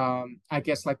 but I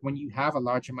guess like when you have a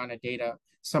large amount of data,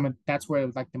 that's where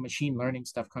like the machine learning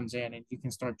stuff comes in, and you can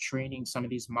start training some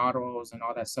of these models and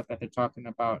all that stuff that they're talking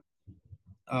about.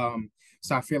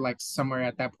 So I feel like somewhere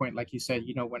at that point, like you said,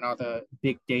 when all the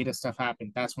big data stuff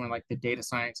happened, that's when like the data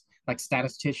science, like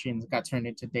statisticians got turned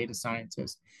into data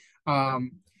scientists.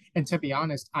 Um, and to be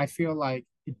honest, I feel like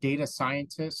data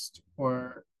scientists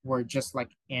or were just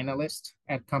like analysts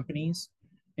at companies,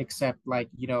 except like,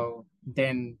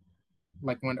 then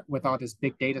like when with all this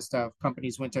big data stuff,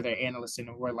 companies went to their analysts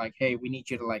and were like, hey, we need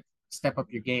you to like step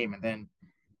up your game. And then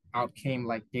out came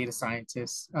like data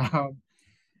scientists. That's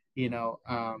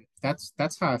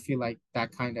how I feel like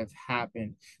that kind of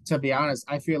happened. To be honest,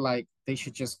 I feel like they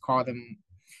should just call them.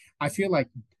 I feel like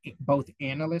both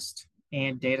analysts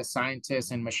and data scientists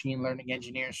and machine learning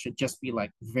engineers should just be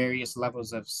like various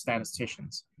levels of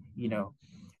statisticians. You know,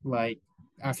 like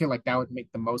I feel like that would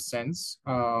make the most sense.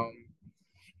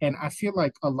 And I feel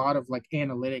like a lot of like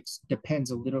analytics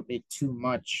depends a little bit too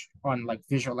much on like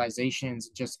visualizations,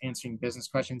 just answering business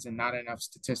questions, and not enough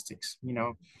statistics.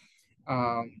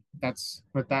 That's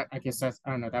but that I guess that's I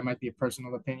don't know, that might be a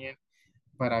personal opinion,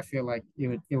 but I feel like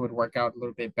it would work out a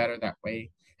little bit better that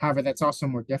way. However, that's also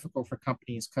more difficult for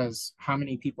companies because how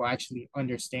many people actually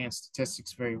understand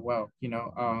statistics very well?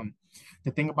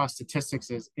 The thing about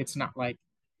statistics is it's not like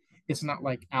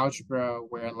algebra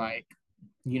where like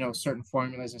certain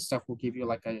formulas and stuff will give you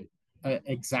like a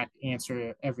exact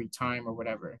answer every time or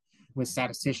whatever. With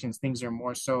statisticians, things are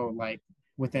more so like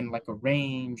within like a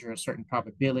range or a certain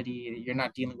probability. You're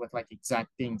not dealing with like exact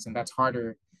things, and that's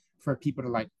harder for people to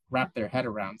like wrap their head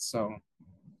around. So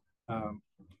um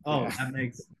Oh, yeah.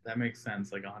 that makes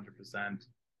sense, like 100%.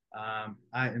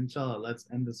 I inshallah, let's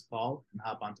end this call and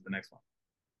hop on to the next one.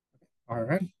 All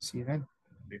right, see you then.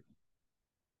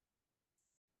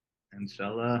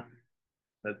 Inshallah,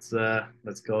 let's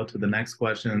go to the next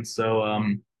question. So,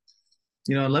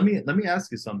 let me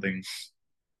ask you something.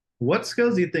 What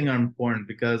skills do you think are important?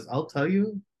 Because I'll tell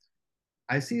you,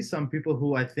 I see some people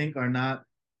who I think are not,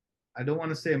 I don't want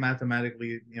to say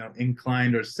mathematically,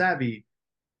 inclined or savvy.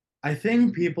 I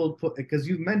think people put, because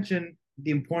you mentioned the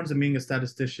importance of being a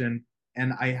statistician,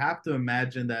 and I have to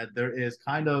imagine that there is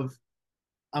kind of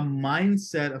a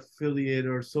mindset affiliated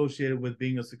or associated with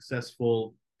being a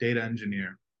successful data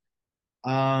engineer.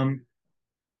 Um,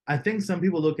 I think some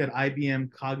people look at IBM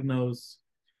Cognos,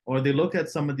 or they look at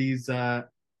some of these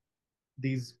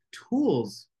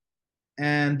tools,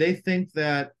 and they think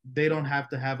that they don't have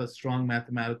to have a strong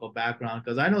mathematical background.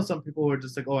 Because I know some people who are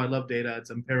just like, oh, I love data, it's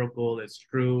empirical, it's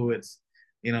true, it's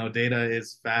data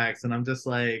is facts. And I'm just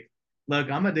like,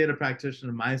 look, I'm a data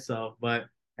practitioner myself, but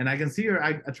and I can see you're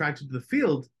attracted to the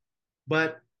field,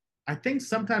 but I think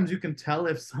sometimes you can tell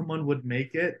if someone would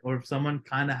make it or if someone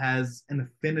kind of has an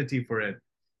affinity for it.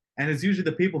 And it's usually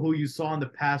the people who you saw in the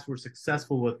past were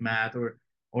successful with math,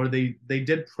 or they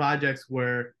did projects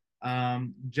where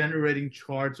generating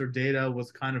charts or data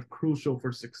was kind of crucial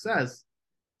for success.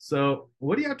 So,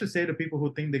 what do you have to say to people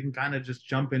who think they can kind of just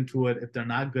jump into it if they're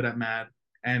not good at math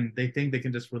and they think they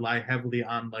can just rely heavily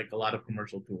on like a lot of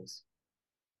commercial tools?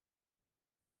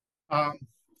 um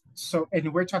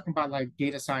and we're talking about like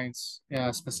data science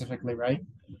specifically, right?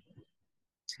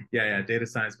 Yeah, yeah, data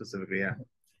science specifically. Yeah,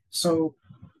 So,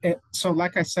 so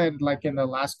like I said, like in the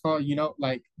last call,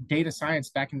 like data science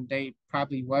back in the day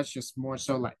probably was just more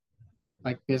so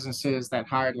like businesses that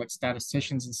hired like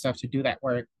statisticians and stuff to do that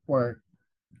work or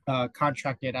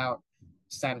contracted out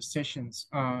statisticians.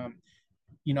 An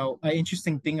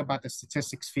interesting thing about the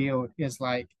statistics field is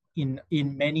like in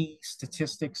many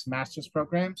statistics master's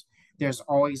programs, there's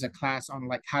always a class on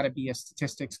like how to be a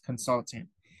statistics consultant.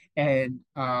 And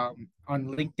on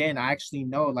LinkedIn, I actually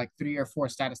know like 3 or 4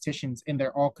 statisticians, and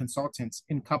they're all consultants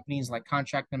in companies like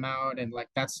contract them out. And like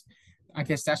I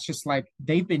guess that's just like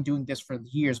they've been doing this for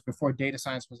years before data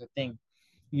science was a thing.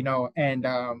 And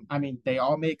I mean, they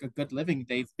all make a good living.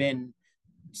 They've been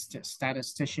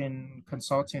statistician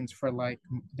consultants for like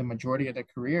the majority of their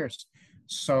careers.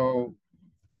 So,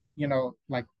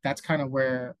 like that's kind of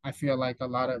where I feel like a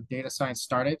lot of data science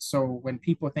started. So when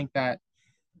people think that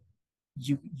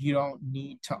you don't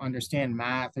need to understand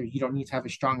math or you don't need to have a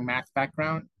strong math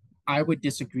background, I would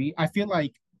disagree. I feel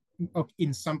like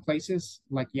in some places,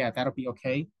 like yeah, that'll be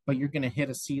okay, but you're gonna hit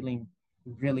a ceiling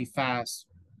really fast,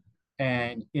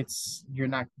 and it's you're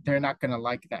not they're not gonna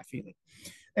like that feeling.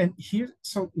 And here,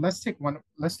 so let's take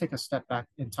a step back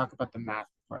and talk about the math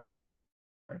part.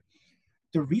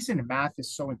 The reason math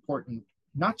is so important,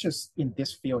 not just in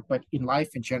this field, but in life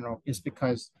in general, is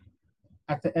because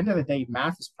at the end of the day,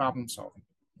 math is problem solving,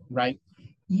 right?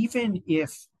 Even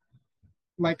if,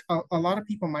 like, a lot of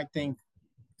people might think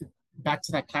back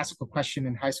to that classical question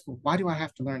in high school, why do I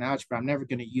have to learn algebra? I'm never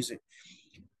going to use it.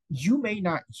 You may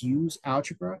not use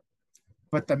algebra,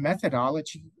 but the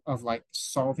methodology of like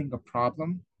solving a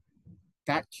problem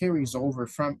that carries over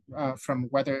from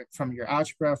whether from your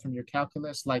algebra, from your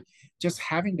calculus, like just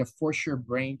having to force your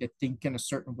brain to think in a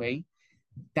certain way,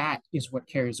 that is what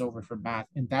carries over from math,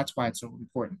 and that's why it's so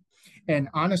important. And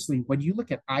honestly, when you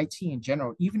look at IT in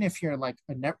general, even if you're like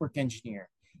a network engineer,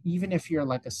 even if you're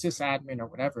like a sysadmin or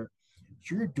whatever,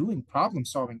 you're doing problem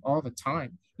solving all the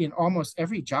time in almost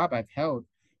every job I've held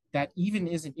that even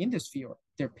isn't in this field.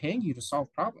 They're paying you to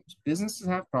solve problems. Businesses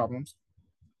have problems,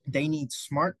 they need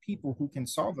smart people who can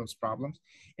solve those problems,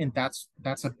 and that's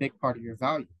a big part of your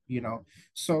value.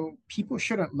 So people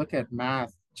shouldn't look at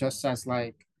math just as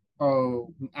like,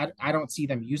 oh, I don't see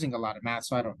them using a lot of math,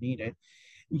 so I don't need it.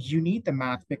 You need the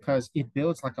math because it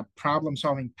builds like a problem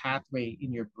solving pathway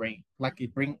in your brain, like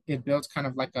it builds kind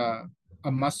of like a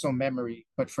muscle memory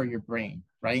but for your brain,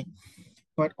 right?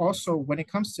 But also, when it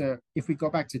comes to, if we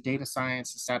go back to data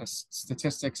science,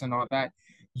 statistics, and all that,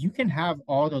 you can have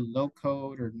all the low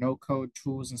code or no code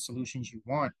tools and solutions you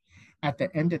want. At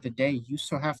the end of the day, you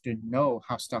still have to know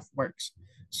how stuff works.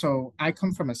 So I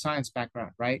come from a science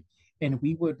background, right? And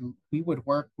we would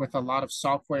work with a lot of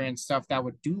software and stuff that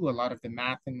would do a lot of the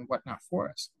math and whatnot for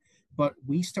us. But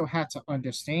we still had to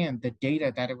understand the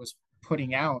data that it was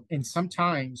putting out. And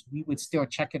sometimes we would still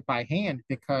check it by hand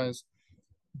because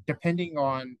depending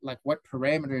on like what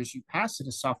parameters you pass to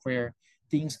the software,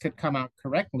 things could come out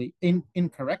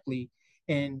incorrectly.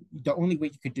 And the only way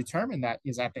you could determine that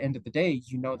is at the end of the day,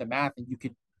 the math and you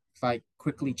could like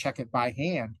quickly check it by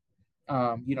hand,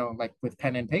 like with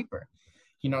pen and paper.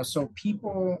 So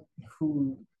people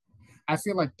who I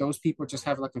feel like those people just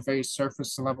have like a very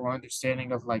surface level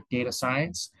understanding of like data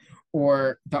science.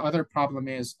 Or the other problem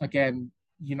is, again,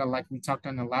 like we talked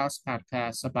on the last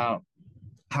podcast about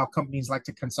how companies like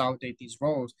to consolidate these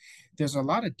roles. There's a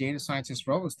lot of data scientist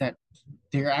roles that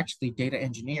they're actually data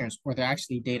engineers or they're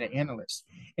actually data analysts.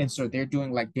 And so they're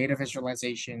doing like data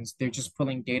visualizations, they're just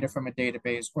pulling data from a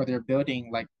database, or they're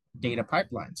building like data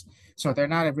pipelines. So they're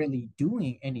not really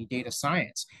doing any data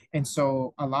science. And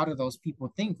so a lot of those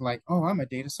people think like, oh, I'm a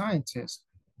data scientist.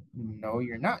 No,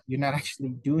 you're not. You're not actually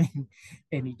doing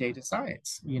any data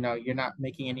science. You're not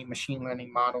making any machine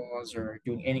learning models or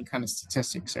doing any kind of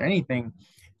statistics or anything.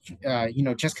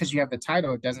 Just because you have the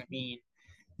title doesn't mean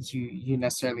you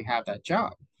necessarily have that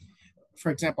job. For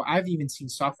example, I've even seen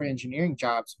software engineering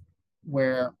jobs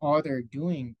where all they're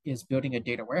doing is building a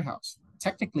data warehouse.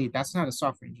 Technically, that's not a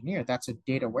software engineer, that's a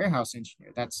data warehouse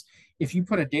engineer. That's if you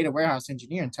put a data warehouse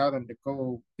engineer and tell them to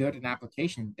go build an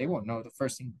application, they won't know the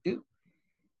first thing to do,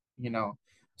 you know.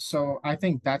 So I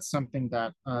think that's something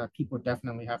that people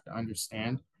definitely have to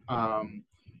understand.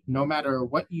 No matter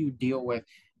what you deal with,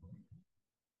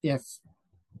 if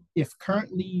if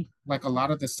currently like a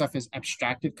lot of the stuff is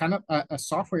abstracted, kind of a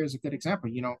software is a good example,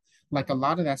 like a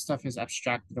lot of that stuff is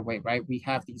abstracted away, right? We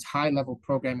have these high level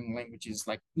programming languages,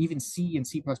 like even C and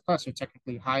C++ are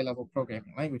technically high level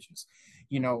programming languages,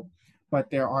 you know, but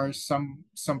there are some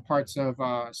parts of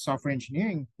software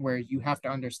engineering where you have to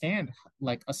understand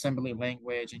like assembly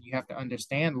language, and you have to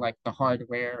understand like the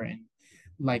hardware and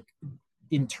like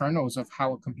internals of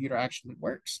how a computer actually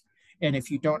works. And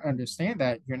if you don't understand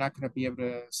that, you're not going to be able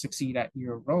to succeed at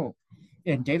your role.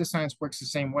 And data science works the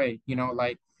same way,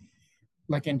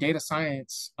 like in data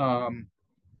science,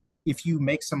 if you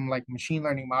make some like machine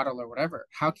learning model or whatever,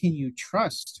 how can you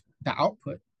trust the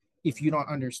output if you don't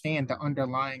understand the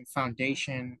underlying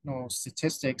foundational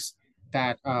statistics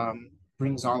that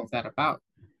brings all of that about?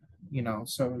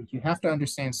 So you have to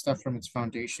understand stuff from its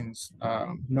foundations,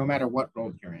 no matter what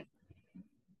role you're in.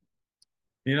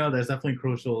 That's definitely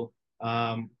crucial.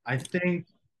 I think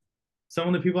some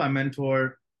of the people I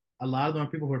mentor, a lot of them are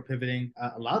people who are pivoting.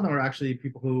 A lot of them are actually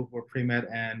people who were pre-med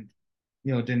and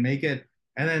didn't make it.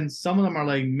 And then some of them are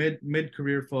like mid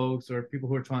career folks or people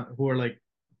who are like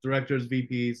directors,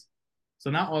 VPs. So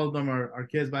not all of them are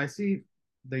kids, but I see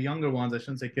the younger ones, I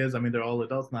shouldn't say kids, I mean they're all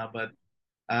adults now, but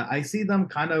I see them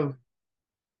kind of,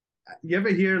 you ever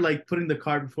hear like putting the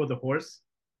cart before the horse?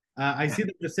 I see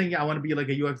them just saying, "Yeah, I want to be like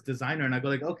a UX designer," and I go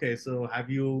like, "Okay, so have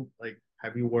you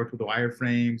worked with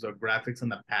wireframes or graphics in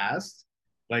the past?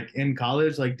 Like in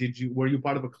college, like were you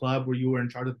part of a club where you were in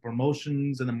charge of the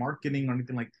promotions and the marketing or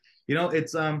anything like,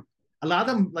 it's a lot of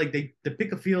them like they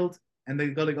pick a field and they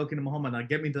go like, okay, no, Muhammad, now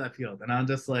get me to that field, and I'm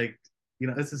just like,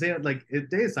 it's the same like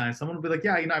data science. Someone will be like,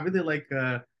 yeah, I really like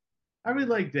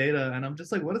data, and I'm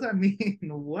just like, what does that mean?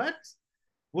 What?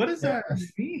 What does Yeah, that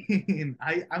mean?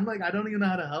 I'm like, I don't even know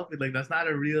how to help it. Like, that's not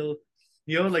a real,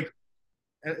 like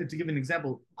to give an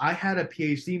example, I had a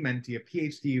PhD mentee, a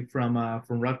PhD from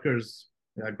Rutgers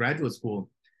graduate school,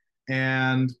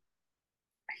 and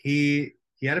he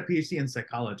had a PhD in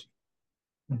psychology.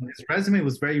 mhm, His resume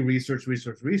was very research,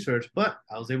 research, research, but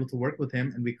I was able to work with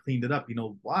him and we cleaned it up. You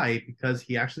know why? Because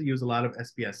he actually used a lot of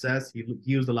SPSS, he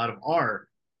used a lot of R,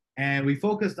 and we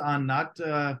focused on not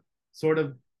sort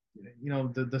of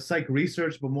the psych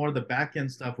research, but more the back end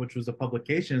stuff, which was the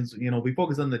publications. We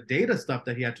focused on the data stuff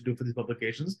that he had to do for these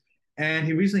publications. And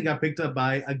he recently got picked up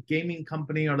by a gaming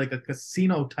company or like a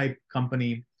casino type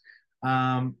company.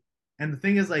 Um, and the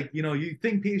thing is, like, you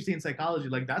think PhD in psychology,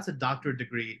 like that's a doctorate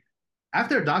degree.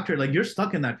 After a doctorate, like you're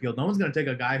stuck in that field. No one's gonna take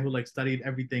a guy who like studied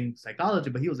everything psychology,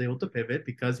 but he was able to pivot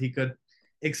because he could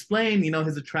explain,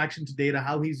 his attraction to data,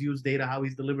 how he's used data, how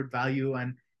he's delivered value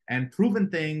and proven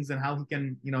things, and how he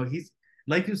can, he's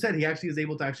like you said, he actually is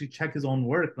able to actually check his own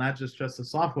work, not just trust the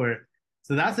software.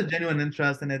 So that's a genuine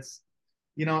interest, and it's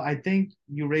I think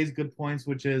you raise good points,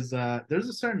 which is there's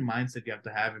a certain mindset you have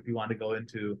to have if you want to go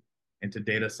into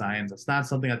data science. It's not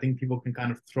something I think people can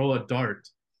kind of throw a dart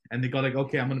and they go like,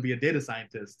 okay, I'm going to be a data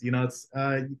scientist. It's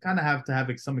you kind of have to have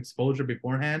like, some exposure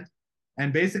beforehand,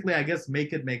 and basically, I guess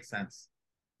make it make sense.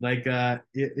 Like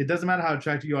it doesn't matter how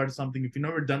attracted you are to something if you've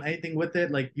never done anything with it.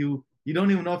 Like you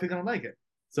don't even know if you're going to like it.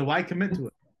 So why commit to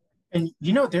it? and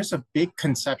there's a big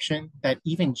conception that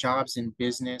even jobs in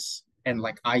business and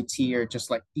like IT are just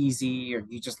like easy, or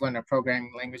you just learn a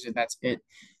programming language and that's it.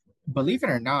 Believe it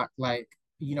or not, like,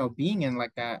 being in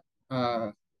like that,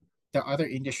 the other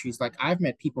industries, like I've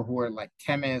met people who are like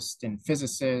chemists and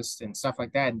physicists and stuff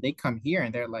like that, and they come here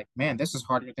and they're like, man, this is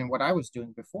harder than what I was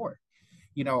doing before.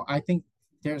 I think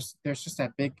there's just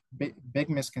that big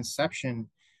misconception,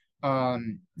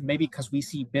 maybe because we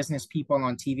see business people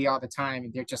on TV all the time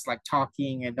and they're just like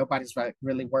talking and nobody's like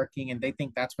really working and they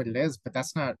think that's what it is, but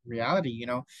that's not reality.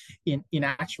 In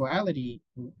actuality,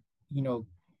 you know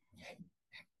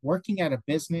working at a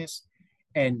business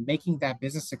and making that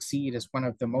business succeed is one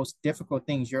of the most difficult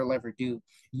things you'll ever do.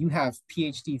 You have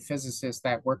PhD physicists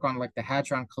that work on like the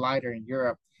Hadron Collider in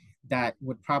Europe that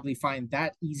would probably find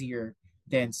that easier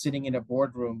than sitting in a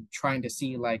boardroom trying to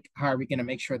see like, how are we going to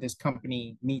make sure this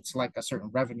company meets like a certain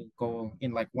revenue goal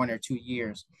in like 1 or 2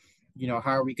 years.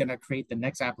 How are we going to create the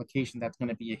next application that's going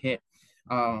to be a hit.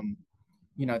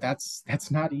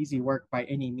 That's not easy work by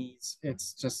any means.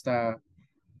 It's just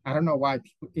I don't know why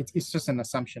people, it's just an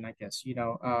assumption, I guess,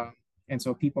 and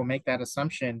so people make that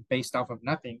assumption based off of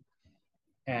nothing.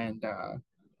 And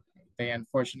they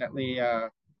unfortunately,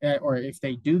 or if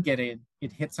they do get in,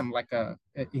 it hits them like a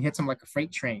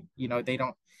freight train.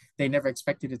 They never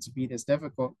expected it to be this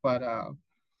difficult. But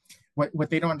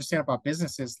what they don't understand about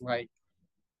business is like,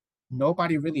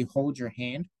 nobody really holds your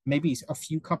hand. Maybe a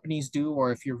few companies do,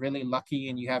 or if you're really lucky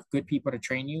and you have good people to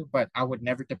train you, but I would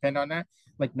never depend on that.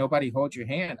 Like, nobody holds your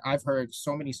hand. I've heard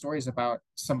so many stories about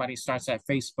somebody starts at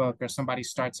Facebook or somebody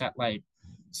starts at like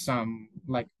some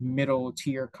like middle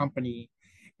tier company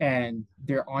and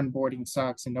their onboarding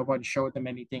sucks and nobody showed them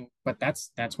anything. But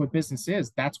that's what business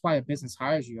is. That's why a business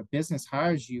hires you. A business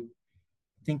hires you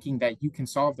thinking that you can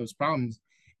solve those problems.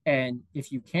 And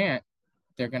if you can't,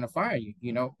 they're going to fire you.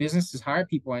 Businesses hire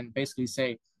people and basically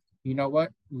say, you know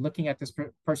what, looking at this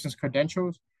person's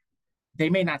credentials, they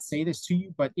may not say this to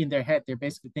you, but in their head, they're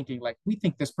basically thinking, like, we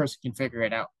think this person can figure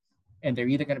it out. And they're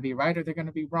either going to be right or they're going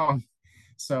to be wrong.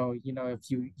 So, if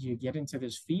you get into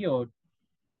this field,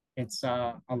 it's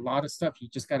a lot of stuff you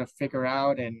just got to figure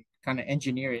out and kind of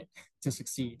engineer it to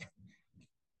succeed.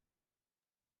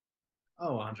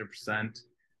 Oh, 100%.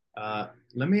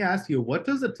 Let me ask you, what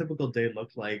does a typical day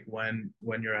look like when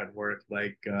you're at work?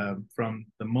 Like from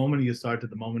the moment you start to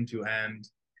the moment you end,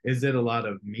 is it a lot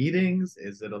of meetings?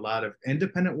 Is it a lot of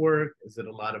independent work? Is it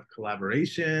a lot of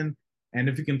collaboration? And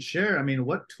if you can share, I mean,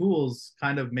 what tools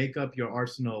kind of make up your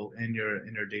arsenal in your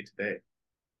day to day?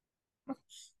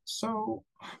 So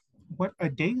what a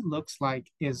day looks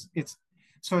like is it's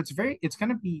going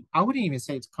to be, I wouldn't even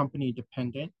say it's company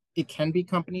dependent. It can be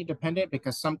company dependent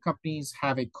because some companies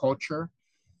have a culture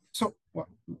So well,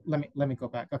 let me go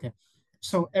back. Okay.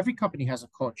 So every company has a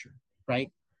culture,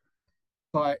 right?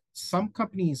 But some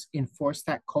companies enforce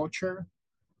that culture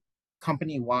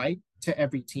company wide to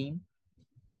every team,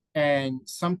 and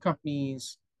some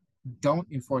companies don't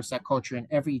enforce that culture in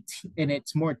and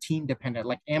it's more team dependent.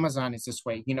 Like Amazon is this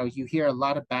way. You hear a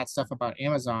lot of bad stuff about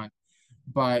Amazon,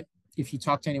 but if you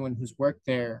talk to anyone who's worked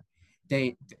there,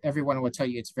 they everyone will tell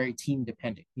you it's very team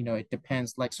dependent. It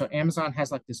depends. Like, so Amazon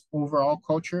has like this overall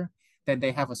culture, then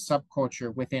they have a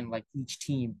subculture within like each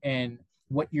team, and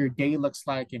what your day looks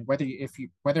like and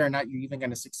whether or not you're even going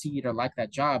to succeed or like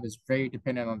that job is very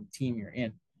dependent on the team you're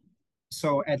in.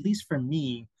 So at least for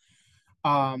me,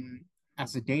 um,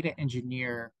 as a data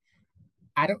engineer,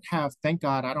 thank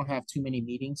God, I don't have too many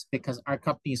meetings because our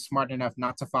company is smart enough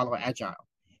not to follow Agile.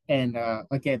 And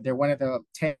again, they're one of the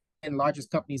 10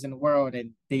 largest companies in the world,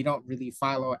 and they don't really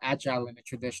follow Agile in the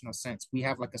traditional sense. We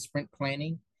have like a sprint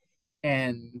planning,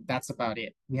 and that's about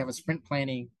it. We have a sprint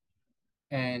planning,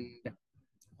 and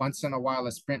once in a while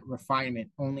a sprint refinement,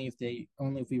 only if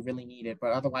we really need it.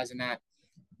 But otherwise than that,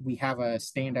 we have a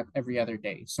stand up every other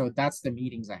day. So that's the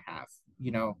meetings I have,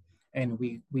 and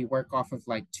we work off of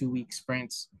like 2 week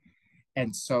sprints,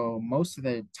 and so most of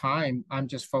the time, I'm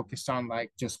just focused on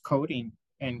like just coding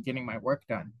and getting my work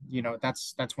done.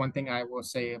 That's one thing I will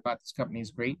say about this company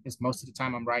is great is most of the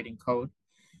time I'm writing code.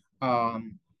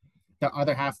 Um, the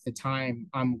other half of the time,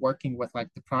 I'm working with like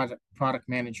the product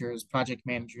managers, project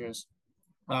managers,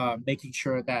 making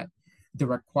sure that the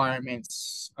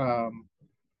requirements,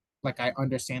 like I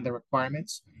understand the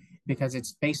requirements, because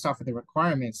it's based off of the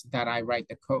requirements that I write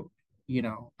the code.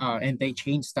 And they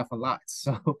change stuff a lot.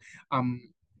 So um,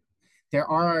 there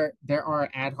are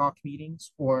ad hoc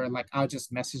meetings, or like I'll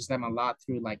just message them a lot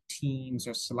through like Teams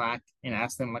or Slack and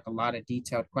ask them like a lot of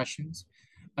detailed questions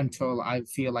until I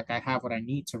feel like I have what I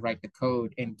need to write the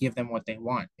code and give them what they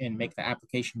want and make the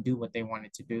application do what they want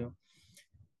it to do.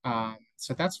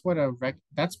 So that's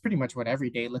pretty much what every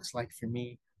day looks like for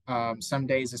me. Some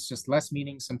days it's just less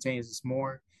meetings, some days it's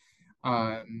more.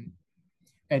 Um,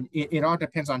 and it all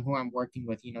depends on who I'm working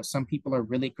with. Some people are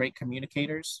really great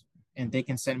communicators and they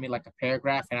can send me like a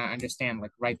paragraph and I understand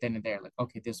like right then and there, like,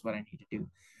 okay, this is what I need to do.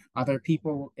 Other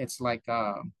people, it's like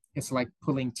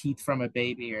pulling teeth from a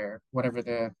baby or whatever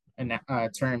the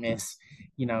term is,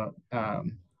 you know,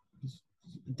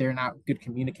 they're not good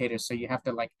communicators. So you have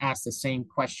to like ask the same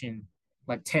question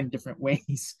like 10 different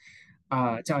ways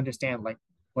to understand like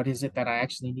what is it that I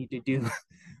actually need to do.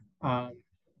 um,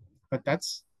 but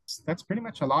that's pretty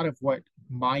much a lot of what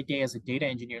my day as a data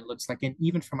engineer looks like. And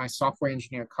even for my software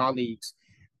engineer colleagues,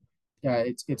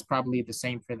 it's probably the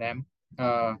same for them.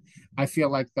 I feel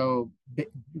like though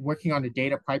working on a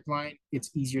data pipeline,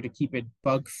 it's easier to keep it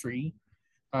bug free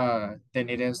than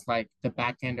it is like the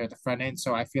back end or the front end.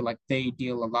 So I feel like they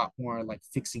deal a lot more like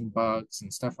fixing bugs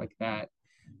and stuff like that.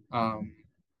 Um,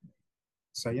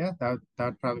 so yeah, that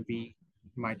would probably be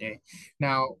my day.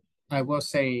 Now, I will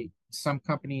say some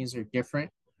companies are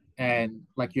different and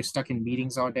like you're stuck in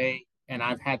meetings all day. And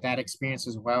I've had that experience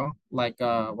as well. Like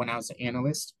when I was an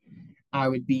analyst, I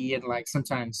would be in like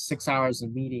sometimes 6 hours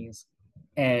of meetings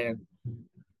and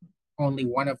only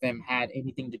one of them had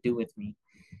anything to do with me.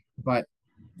 But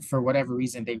for whatever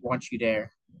reason, they want you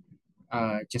there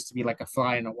just to be like a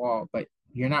fly in the wall. But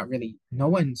you're not really. No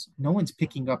one's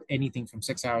picking up anything from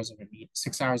 6 hours of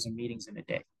 6 hours of meetings in a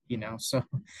day. So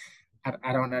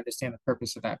I don't understand the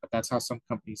purpose of that, but that's how some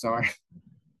companies are.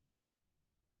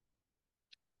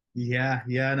 Yeah,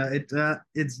 yeah, no,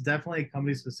 it's definitely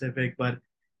company specific, but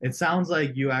it sounds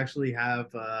like you actually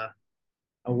have a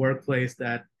workplace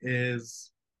that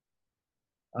is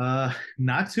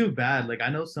not too bad. Like I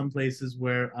know some places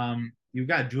where you've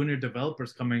got junior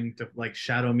developers coming to like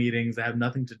shadow meetings that have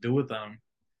nothing to do with them,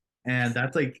 and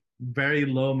that's like very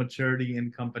low maturity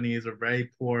in companies or very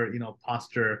poor,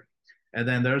 posture. And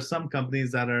then there are some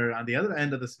companies that are on the other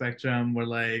end of the spectrum where,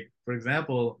 like, for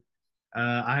example,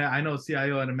 I know a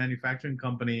CIO at a manufacturing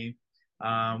company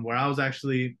where I was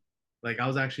actually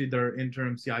their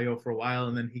interim CIO for a while,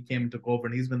 and then he came and took over,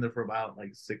 and he's been there for about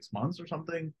like 6 months or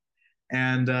something.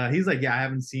 And he's like, yeah, I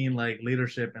haven't seen like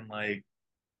leadership in like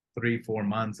 3, 4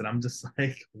 months. And I'm just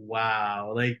like,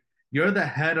 wow, like you're the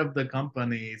head of the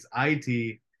company's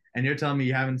IT, and you're telling me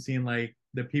you haven't seen like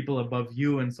the people above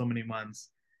you in so many months.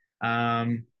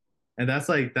 Um, and that's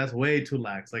way too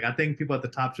lax. Like I think people at the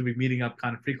top should be meeting up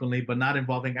kind of frequently, but not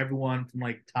involving everyone from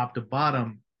like top to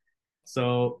bottom.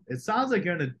 So it sounds like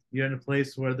you're in a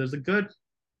place where there's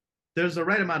a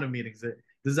right amount of meetings.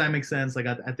 Does that make sense? Like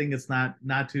I think it's not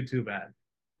too bad.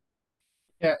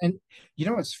 Yeah, and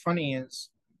what's funny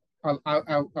is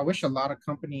I wish a lot of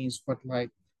companies would like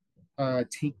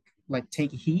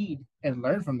take heed and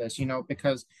learn from this,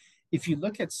 because if you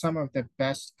look at some of the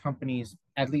best companies,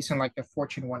 at least in like the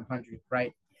Fortune 100,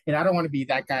 right? And I don't want to be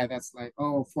that guy that's like,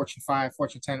 oh, Fortune 5,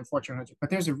 Fortune 10, and Fortune 100. But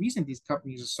there's a reason these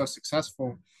companies are so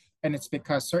successful. And it's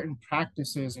because certain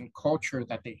practices and culture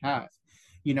that they have.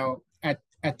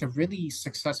 At the really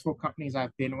successful companies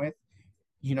I've been with,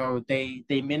 they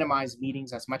minimize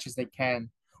meetings as much as they can.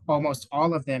 Almost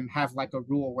all of them have like a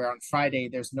rule where on Friday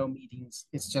there's no meetings.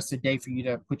 It's just a day for you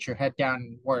to put your head down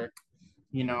and work.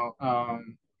 You know,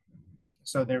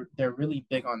 so they're really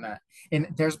big on that. And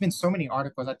there's been so many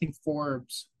articles. I think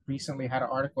Forbes recently had an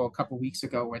article a couple weeks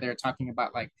ago where they're talking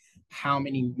about like how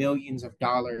many millions of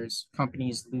dollars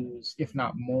companies lose, if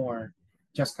not more,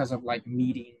 just because of like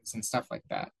meetings and stuff like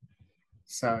that.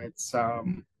 So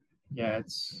yeah,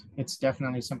 it's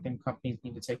definitely something companies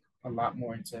need to take a lot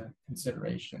more into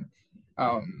consideration.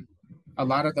 Um, a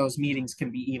lot of those meetings can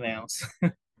be emails.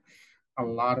 A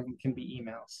lot of them can be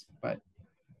emails, but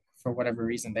for whatever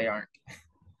reason they aren't.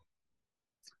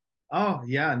 Oh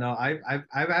yeah, no,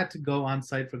 I've had to go on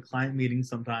site for client meetings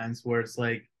sometimes where it's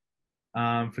like,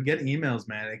 forget emails,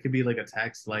 man. It could be like a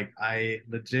text. Like I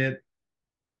legit,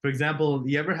 for example,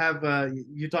 you ever have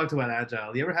you talked about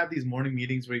agile. You ever have these morning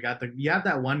meetings where you have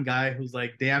that one guy who's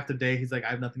like day after day, he's like, I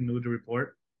have nothing new to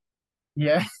report.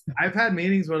 Yeah, I've had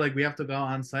meetings where like we have to go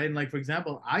on site and like for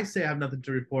example, I say I have nothing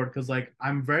to report because like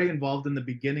I'm very involved in the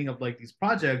beginning of like these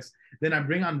projects. Then I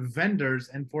bring on vendors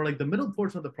and for like the middle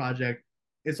portion of the project,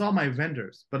 it's all my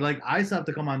vendors. But like I still have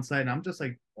to come on site and I'm just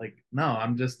like no,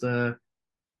 I'm just I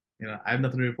have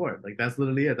nothing to report. Like that's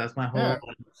literally it. That's my whole yeah.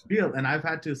 spiel. And I've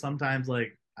had to sometimes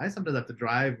like I sometimes have to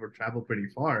drive or travel pretty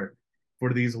far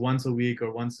for these once a week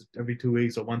or once every 2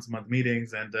 weeks or once a month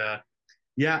meetings. And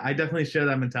yeah, I definitely share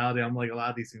that mentality. I'm like a lot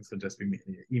of these things could just be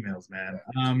emails,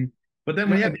 man. But then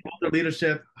when you have And the older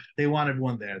leadership, they want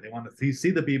everyone there. They want to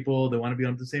see the people. They want to be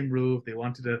on the same roof. They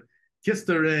wanted to kiss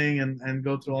the ring and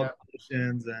go through all yeah, the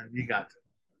conditions. And you got to.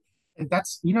 and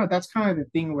that's kind of the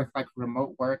thing with like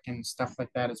remote work and stuff like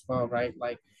that as well, right?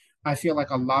 Like I feel like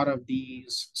a lot of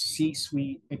these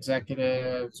C-suite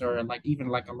executives or like even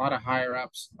like a lot of higher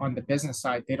ups on the business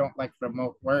side, they don't like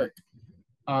remote work.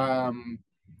 Um,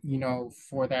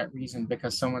 for that reason,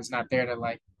 because someone's not there to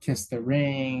like kiss the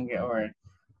ring or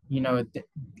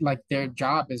like their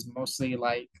job is mostly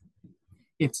like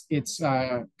it's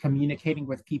communicating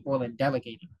with people and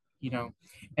delegating, you know.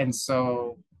 And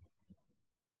so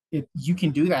you can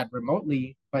do that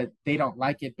remotely, but they don't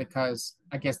like it because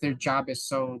I guess their job is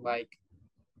so like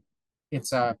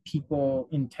it's people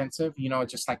intensive,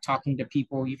 just like talking to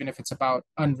people, even if it's about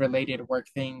unrelated work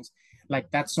things.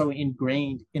 Like that's so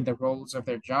ingrained in the roles of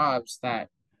their jobs that,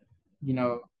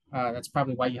 that's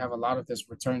probably why you have a lot of this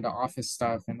return to office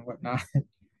stuff and whatnot.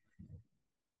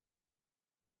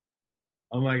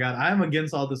 Oh my God, I'm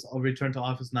against all this return to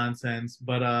office nonsense.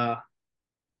 But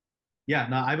yeah,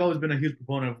 no, I've always been a huge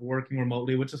proponent of working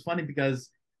remotely, which is funny because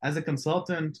as a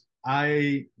consultant,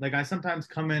 I sometimes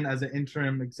come in as an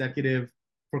interim executive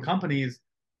for companies.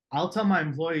 I'll tell my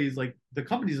employees, like the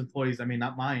company's employees, I mean,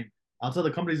 not mine. I'll tell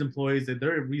the company's employees that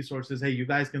their resources, hey, you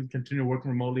guys can continue working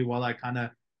remotely while I kind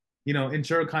of,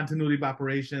 ensure continuity of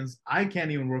operations. I can't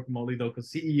even work remotely though,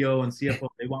 because CEO and CFO,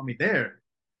 they want me there.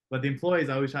 But the employees,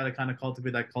 I always try to kind of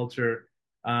cultivate that culture.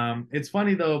 It's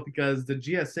funny though because the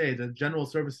GSA, the General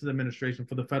Services Administration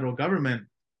for the federal government,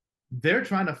 they're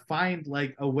trying to find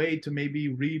like a way to maybe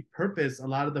repurpose a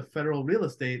lot of the federal real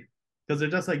estate because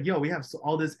they're just like, yo, we have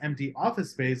all this empty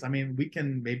office space. I mean, we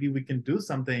can do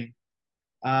something.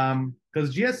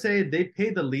 Because GSA they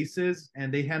pay the leases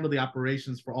and they handle the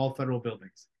operations for all federal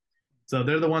buildings. So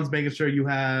they're the ones making sure you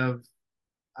have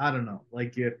I don't know,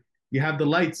 like you have the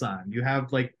lights on, you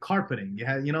have like carpeting, you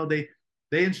have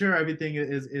they ensure everything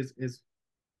is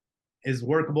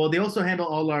workable. They also handle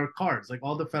all our cars, like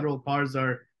all the federal cars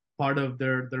are part of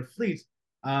their fleet,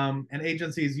 and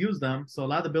agencies use them. So a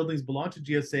lot of the buildings belong to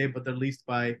GSA, but they're leased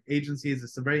by agencies.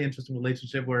 It's a very interesting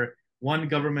relationship where one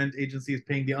government agency is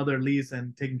paying the other lease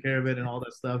and taking care of it and all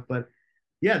that stuff. But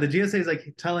yeah, the GSA is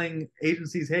like telling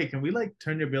agencies, hey, can we like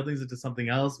turn your buildings into something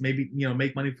else? Maybe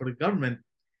make money for the government.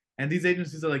 And these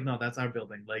agencies are like, no, that's our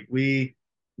building. Like we're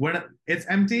not, it's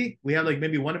empty. We have like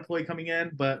maybe one employee coming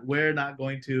in, but we're not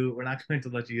going to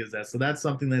let you use that. So that's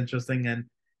something that's interesting. And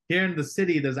here in the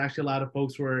city, there's actually a lot of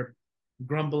folks who are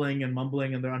grumbling and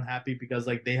mumbling and they're unhappy because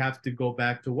like they have to go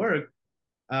back to work.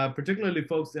 Particularly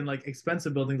folks in like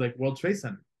expensive buildings like World Trade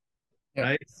Center, Yeah.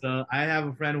 right? So I have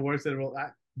a friend who works at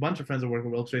a bunch of friends who work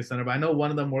at World Trade Center, but I know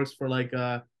one of them works for like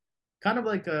kind of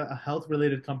like a health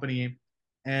related company,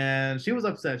 and she was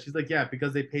upset. She's like, yeah,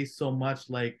 because they pay so much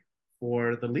like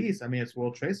for the lease. I mean, it's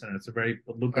World Trade Center. It's a very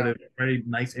Uh, lucrative, very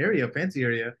nice area, fancy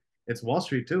area. It's Wall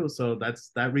Street too, so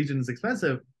that region is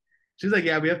expensive. She's like,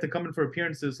 yeah, we have to come in for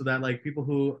appearances so that like people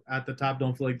who at the top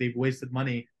don't feel like they've wasted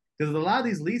money because a lot of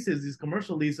these leases, these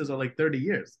commercial leases, are like 30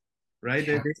 years, right?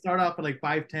 They, yeah, they start off at like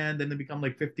 5, 10, then they become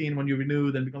like 15 when you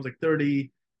renew, then becomes like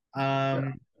 30. yeah.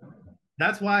 Um,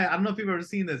 that's why I don't know if you've ever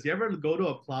seen this. You ever go to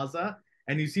a plaza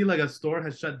and you see like a store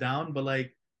has shut down, but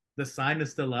like the sign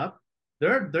is still up?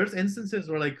 There's instances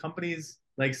where like companies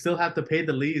like still have to pay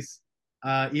the lease,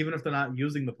 even if they're not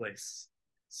using the place.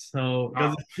 So because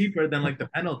Wow. it's cheaper than like the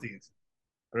penalties,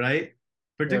 right?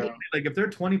 Particularly Yeah. like if they're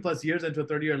 20 plus years into a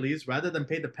 30-year lease, rather than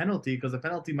pay the penalty, because the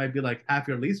penalty might be like half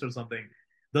your lease or something,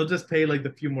 they'll just pay like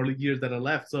the few more years that are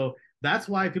left. So that's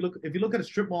why if you look at a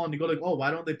strip mall and you go like, oh,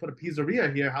 why don't they put a pizzeria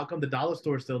here? How come the dollar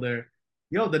store is still there?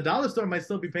 Yo, the dollar store might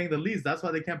still be paying the lease. That's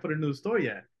why they can't put a new store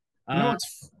yet. No, Uh,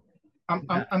 it's I'm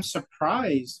yeah. I'm I'm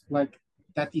surprised like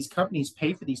that these companies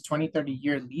pay for these 20, 30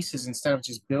 year leases instead of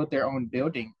just build their own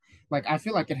building. Like I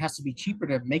feel like it has to be cheaper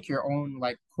to make your own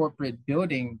like corporate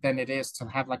building than it is to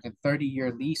have like a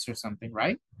 30-year lease or something,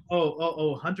 right?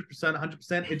 Oh, 100%,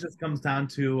 100%. It just comes down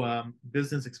to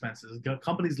business expenses.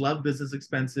 Companies love business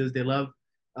expenses. They love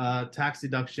tax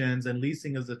deductions, and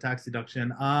leasing is a tax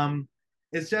deduction.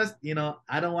 It's just,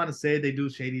 I don't want to say they do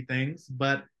shady things,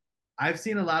 but I've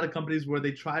seen a lot of companies where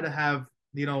they try to have,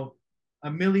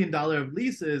 $1 million of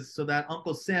leases so that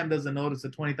Uncle Sam doesn't notice the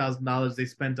 $20,000 they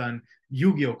spent on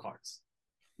Yu-Gi-Oh cards.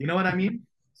 You know what I mean?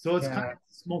 So it's kind Yeah. of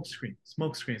smoke screen,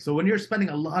 smoke screen. So when you're spending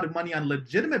a lot of money on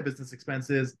legitimate business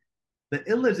expenses, the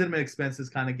illegitimate expenses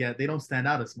kind of they don't stand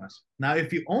out as much. Now,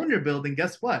 if you own your building,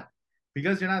 guess what?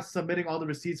 Because you're not submitting all the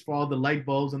receipts for all the light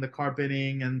bulbs and the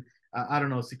carpeting and I don't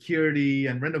know, security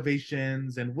and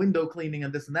renovations and window cleaning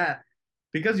and this and that.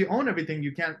 Because you own everything,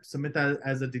 you can't submit that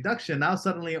as a deduction. Now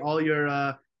suddenly all your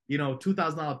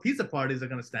 $2,000 pizza parties are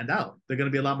going to stand out. They're going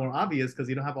to be a lot more obvious because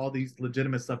you don't have all these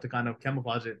legitimate stuff to kind of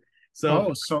camouflage it. So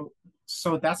Oh,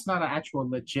 so that's not an actual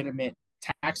legitimate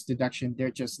tax deduction.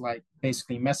 They're just like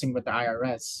basically messing with the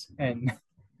IRS and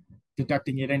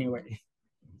deducting it anyway.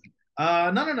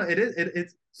 No, no, no.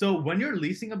 It's so when you're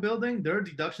leasing a building, there are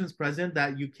deductions present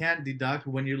that you can't deduct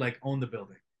when you like own the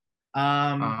building.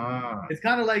 Um, Ah, it's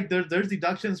kind of like there's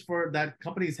deductions for that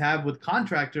companies have with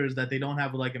contractors that they don't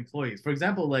have with like employees. For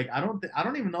example, like I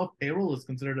don't even know if payroll is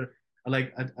considered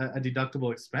a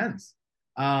deductible expense.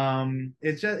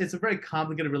 It's a very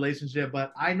complicated relationship,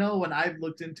 but I know when I've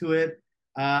looked into it,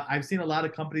 I've seen a lot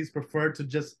of companies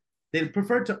they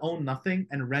prefer to own nothing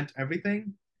and rent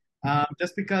everything.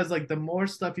 Just because like the more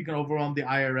stuff you can overwhelm the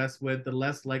IRS with, the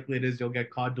less likely it is you'll get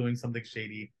caught doing something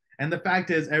shady. And the fact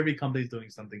is, every company is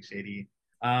doing something shady.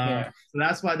 yeah. So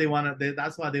that's why they want to.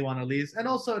 That's why they want to lease. And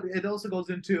also, it also goes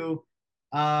into,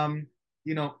 um,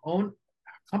 own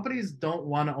companies don't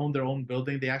want to own their own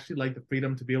building. They actually like the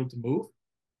freedom to be able to move.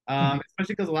 Mhm.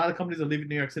 Especially because a lot of companies are leaving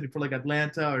New York City for like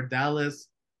Atlanta or Dallas.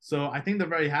 So I think they're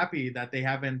very happy that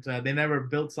they never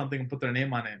built something and put their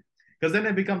name on it. Because then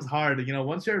it becomes hard.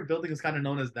 Once your building is kind of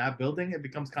known as that building, it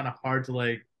becomes kind of hard to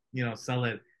like, sell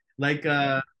it. Like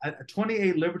at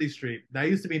 28 Liberty Street, that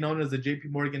used to be known as the JP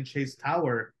Morgan Chase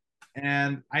Tower.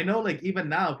 And I know like even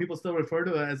now people still refer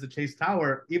to it as the Chase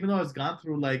Tower, even though it's gone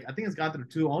through like I think it's gone through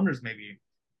two owners maybe.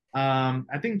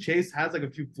 I think Chase has like a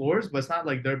few floors, but it's not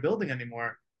like their building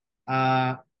anymore.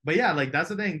 Uh, but yeah, like that's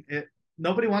the thing.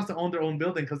 Nobody wants to own their own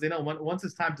building because they know once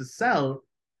it's time to sell,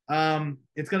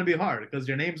 it's gonna be hard because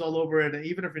your name's all over it. And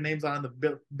even if your name's not on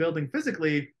the building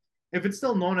physically, if it's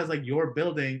still known as like your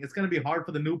building, it's gonna be hard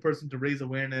for the new person to raise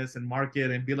awareness and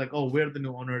market and be like, oh, we're the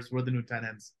new owners, we're the new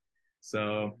tenants.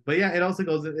 So, but yeah, it also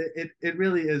goes. It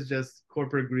really is just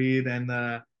corporate greed and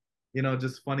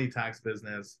just funny tax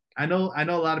business. I know a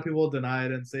lot of people deny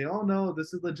it and say, "Oh no,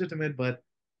 this is legitimate," but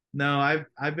no,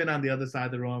 I've been on the other side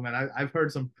of the room and I've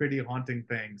heard some pretty haunting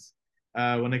things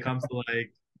when it comes to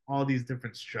like all these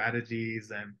different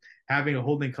strategies and having a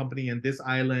holding company in this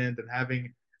island and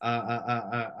having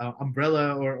a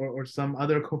umbrella or some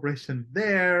other corporation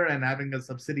there and having a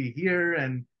subsidy here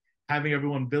and having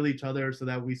everyone bill each other so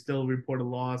that we still report a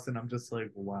loss. And I'm just like,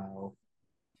 wow.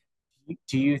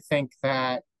 Do you think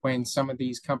that when some of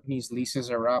these companies' leases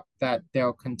are up, that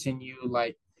they'll continue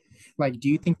like do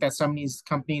you think that some of these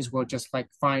companies will just like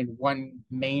find one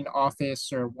main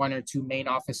office or one or two main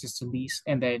offices to lease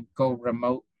and then go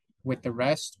remote with the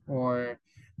rest? Or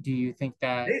do you think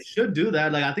that They should do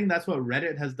that. Like I think that's what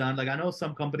Reddit has done. Like I know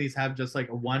some companies have just like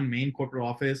a one main corporate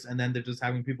office and then they're just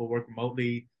having people work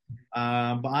remotely.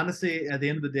 But honestly, at the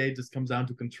end of the day, it just comes down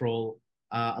to control.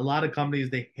 A lot of companies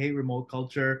they hate remote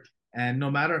culture. And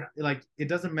no matter like it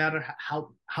doesn't matter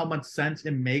how much sense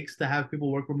it makes to have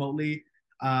people work remotely,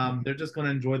 Mhm. they're just going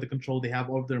to enjoy the control they have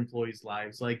over their employees'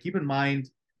 lives. Like keep in mind,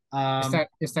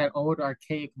 It's that old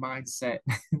archaic mindset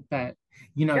that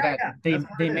yeah, that yeah, that's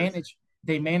what it is.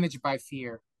 they manage by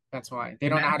fear. That's why they They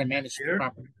don't know how manage to that manage fear.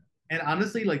 properly. And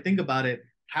honestly, like think about it,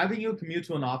 having you commute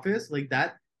to an office like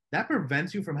that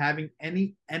prevents you from having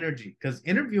any energy because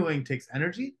interviewing takes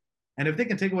energy. And if they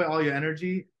can take away all your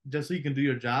energy just so you can do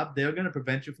your job, they're going to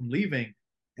prevent you from leaving.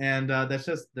 And that's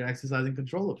just they're exercising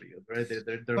control over you, right?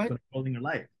 They're But controlling your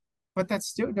life. that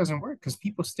still doesn't work because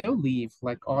people still leave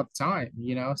like all the time,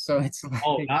 So it's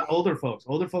Oh, like, not older folks.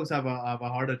 Older folks have a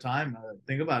harder time.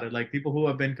 Think about it. Like people who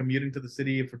have been commuting to the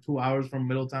city for 2 hours from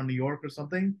Middletown, New York, or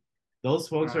something. Those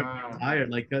folks are ah, tired.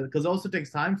 Like because it also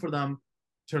takes time for them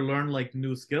to learn like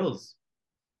new skills.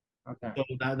 okay. So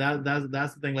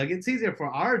that's the thing. Like it's easier for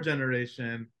our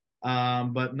generation,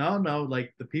 but no,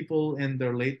 like the people in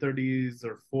their late 30s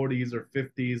or 40s or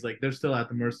 50s, like they're still at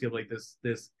the mercy of like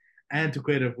this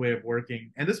antiquated way of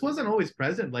working. And this wasn't always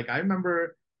present. Like I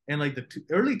remember in like the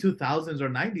early 2000s or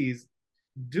 90s,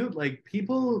 dude, like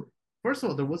people. First of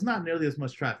all, there was not nearly as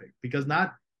much traffic because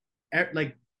not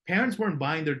like parents weren't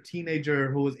buying their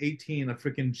teenager who was 18 a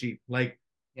freaking Jeep. Like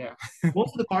Yeah.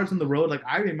 most of the cars on the road, like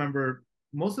I remember,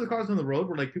 most of the cars on the road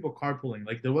were like people carpooling.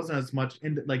 Like there wasn't as much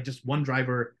in like just one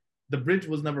driver. The bridge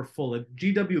was never full. At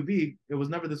GWB, it was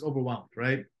never this overwhelmed,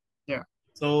 right? Yeah.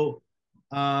 So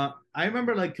I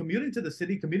remember like commuting to the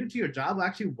city, commuting to your job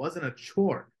actually wasn't a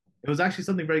chore. It was actually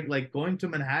something very like going to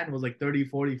Manhattan was like 30,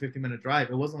 40, 50 minute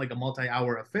drive. It wasn't like a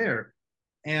multi-hour affair.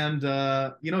 And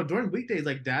during weekdays,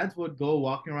 like dads would go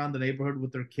walking around the neighborhood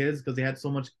with their kids because they had so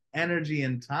much energy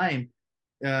and time.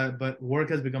 But work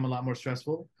has become a lot more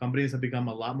stressful. Companies have become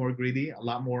a lot more greedy, a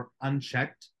lot more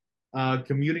unchecked.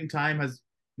 Commuting time has,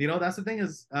 that's the thing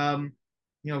is,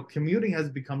 commuting has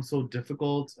become so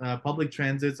difficult. Public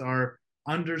transits are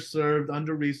underserved,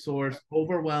 under-resourced,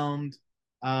 overwhelmed.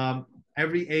 Um,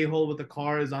 every a-hole with a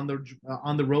car is on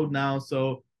the road now.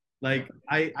 So, Yeah.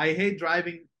 like, I hate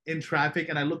driving in traffic,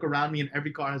 and I look around me, and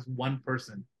every car has one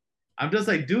person. I'm just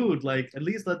like, dude, like at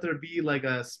least let there be like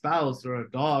a spouse or a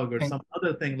dog or And some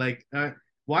other thing. Like,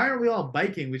 why are we all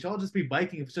biking? We should all just be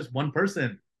biking if it's just one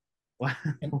person. Why?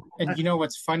 and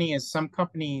what's funny is some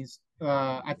companies,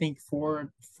 I think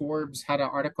Forbes had an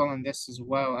article on this as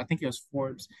well. I think it was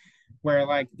Forbes, where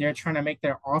like they're trying to make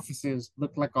their offices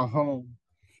look like a home.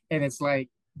 And it's like,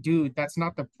 dude, that's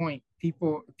not the point.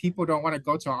 People don't want to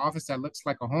go to an office that looks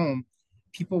like a home.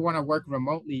 People want to work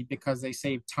remotely because they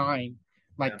save time,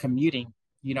 like Yeah, commuting,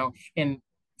 And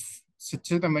so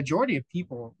to the majority of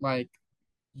people, like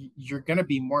you're gonna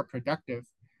be more productive.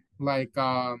 Like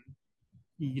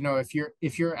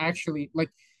if you're actually like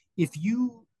if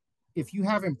you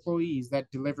have employees that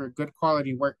deliver good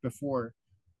quality work before,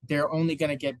 they're only going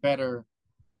to get better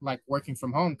like working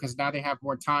from home because now they have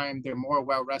more time, they're more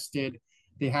well rested,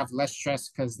 they have less stress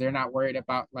because they're not worried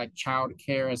about like child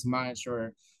care as much,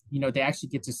 or they actually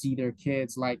get to see their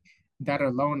kids. Like that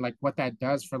alone, like what that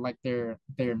does for like their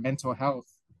mental health.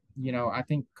 I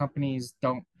think companies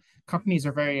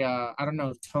are very I don't know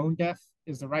if tone deaf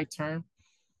is the right term,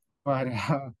 but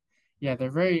yeah,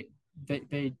 they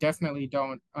definitely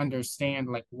don't understand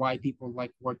like why people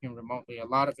like working remotely. A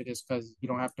lot of it is because you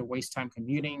don't have to waste time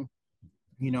commuting.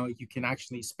 You can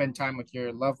actually spend time with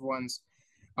your loved ones.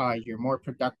 You're more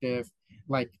productive.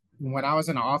 Like when I was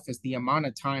in the office, the amount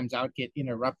of times I would get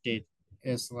interrupted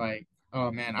is like,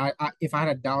 oh man, I if I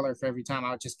had $1 for every time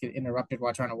I would just get interrupted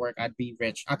while trying to work, I'd be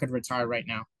rich. I could retire right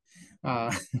now.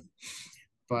 Uh,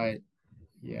 but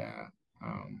yeah,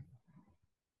 um,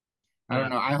 I no, don't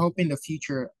know. I hope in the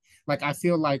future, like I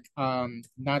feel like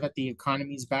now that the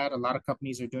economy is bad, a lot of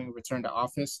companies are doing return to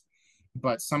office,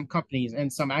 but some companies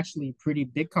and some actually pretty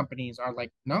big companies are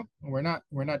like, no, we're not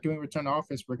doing return to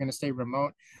office. We're going to stay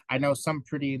remote. I know some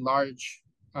pretty large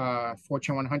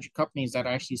Fortune 100 companies that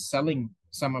are actually selling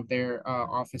some of their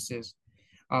offices.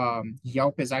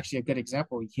 Yelp is actually a good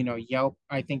example. Yelp,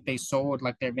 I think they sold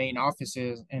like their main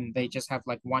offices and they just have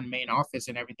like one main office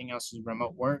and everything else is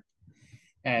remote work,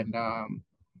 and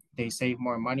they save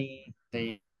more money.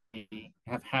 They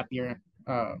have happier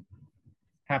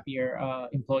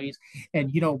employees.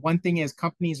 And one thing is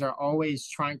companies are always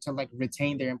trying to like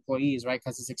retain their employees, right?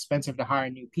 Because it's expensive to hire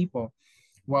new people.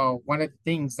 Well, one of the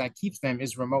things that keeps them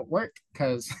is remote work,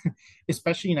 because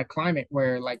especially in a climate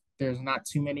where like there's not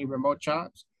too many remote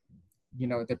jobs,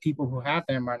 the people who have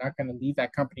them are not going to leave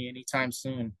that company anytime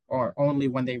soon, or only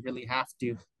when they really have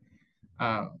to.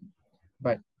 Um,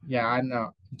 but yeah, I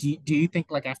know. Do you think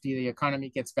like after the economy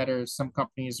gets better, some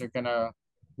companies are gonna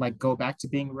like go back to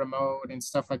being remote and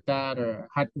stuff like that? Or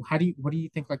what do you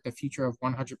think like the future of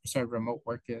 100% remote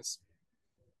work is?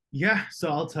 Yeah, so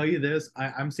I'll tell you this.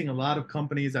 I'm seeing a lot of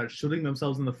companies that are shooting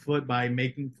themselves in the foot by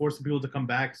forcing people to come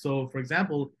back. So, for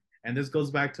example, and this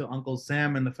goes back to Uncle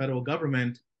Sam and the federal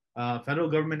government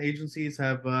agencies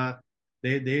have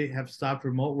they have stopped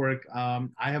remote work. I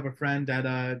have a friend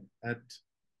at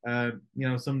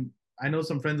some I know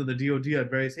some friends of the DoD at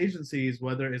various agencies,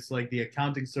 whether it's like the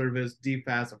accounting service,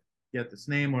 DFAS, I forget this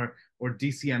name, or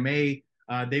DCMA.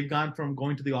 They've gone from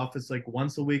going to the office like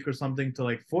once a week or something to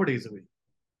like 4 days a week.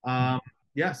 um,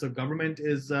 yeah, so the government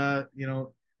is a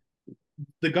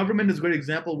great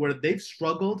example where they've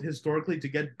struggled historically to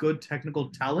get good technical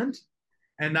talent,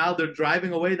 and now they're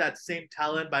driving away that same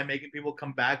talent by making people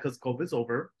come back because COVID's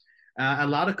over. A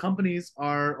lot of companies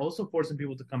are also forcing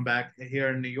people to come back here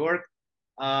in New York,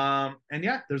 and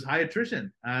yeah, there's high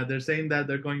attrition. They're saying that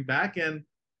they're going back, and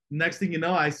next thing you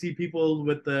know, I see people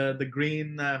with the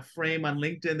green frame on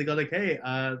LinkedIn. They go like, "Hey,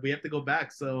 we have to go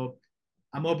back." So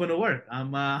I'm open to work.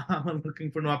 I'm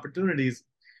looking for new opportunities.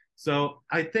 So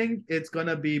I think it's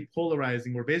gonna be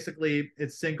polarizing. Where basically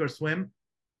it's sink or swim.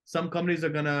 Some companies are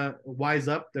gonna wise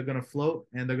up. They're gonna float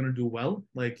and they're gonna do well,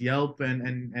 like Yelp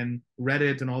and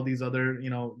Reddit and all these other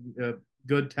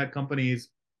good tech companies.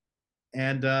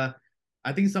 And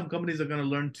I think some companies are gonna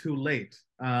learn too late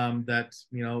that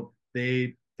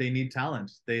they need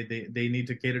talent. They need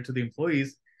to cater to the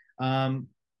employees. Um,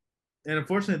 and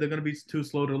unfortunately, they're going to be too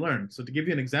slow to learn. So to give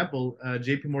you an example,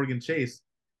 J.P. Morgan Chase,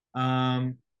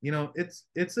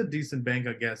 it's a decent bank,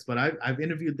 I guess, but I've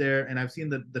interviewed there and I've seen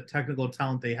the technical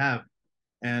talent they have,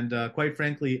 and quite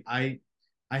frankly, I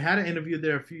had an interview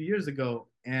there a few years ago,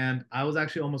 and I was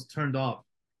actually almost turned off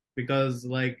because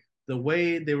like the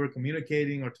way they were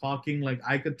communicating or talking, like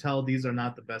I could tell these are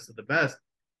not the best of the best,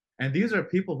 and these are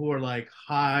people who are like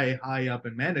high up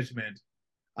in management,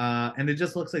 and it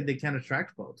just looks like they can't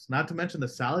attract folks. Not to mention the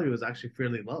salary was actually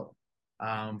fairly low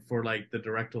for like the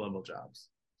director level jobs.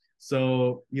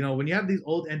 So when you have these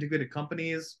old integrated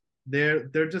companies,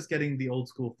 they're just getting the old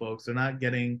school folks. They're not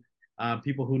getting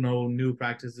people who know new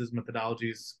practices,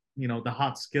 methodologies, the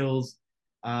hot skills.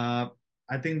 Uh,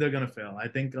 I think they're gonna fail. I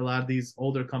think a lot of these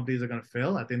older companies are gonna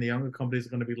fail. I think the younger companies are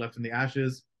gonna be left in the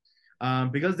ashes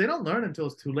because they don't learn until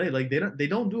it's too late. Like they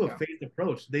don't do a Yeah. phased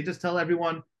approach. They just tell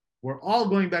everyone we're all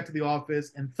going back to the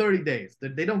office in 30 days.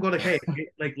 They don't go like, hey,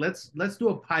 like let's do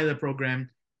a pilot program.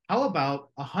 How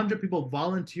about 100 people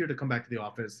volunteer to come back to the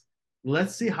office?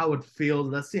 Let's see how it feels.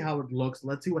 Let's see how it looks.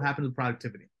 Let's see what happens with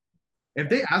productivity. If Yeah.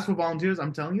 they ask for volunteers,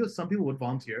 I'm telling you, some people would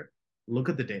volunteer. Look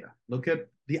at the data. Look at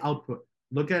the output.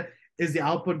 Look at is the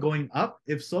output going up?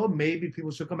 If so, maybe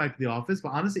people should come back to the office.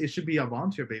 But honestly, it should be a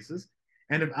volunteer basis.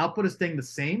 And if output is staying the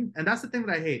same, and that's the thing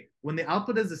that I hate, when the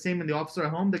output is the same and the officer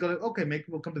at home, they go like, okay, make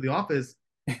people come to the office.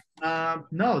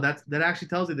 No, that actually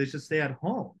tells you they should stay at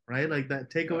home, right? Like that,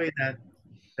 take Yeah. away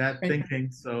that And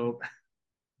thinking. So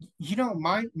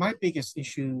my biggest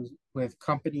issue with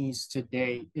companies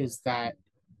today is that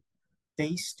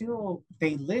they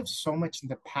live so much in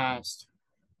the past.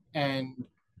 And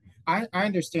I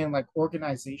understand like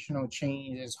organizational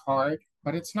change is hard,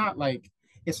 but it's not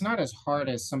as hard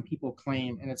as some people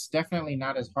claim, and it's definitely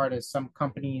not as hard as some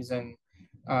companies and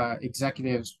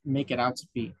executives make it out to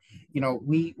be.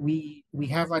 We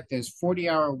have like this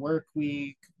 40-hour work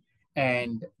week,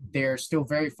 and they're still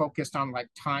very focused on like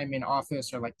time in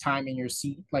office or like time in your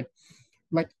seat. Like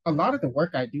a lot of the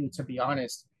work I do, to be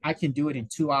honest, I can do it in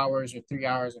 2 hours or 3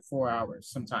 hours or 4 hours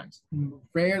sometimes.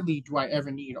 Rarely do I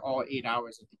ever need all 8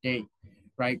 hours of the day,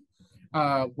 right?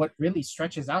 What really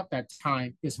stretches out that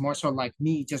time is more so like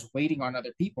me just waiting on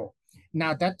other people.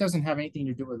 Now, that doesn't have anything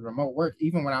to do with remote work.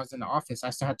 Even when I was in the office, I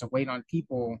still had to wait on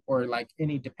people or like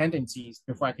any dependencies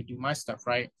before I could do my stuff,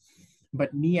 right?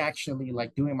 But me actually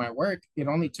like doing my work, it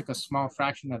only took a small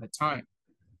fraction of the time.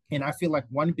 And I feel like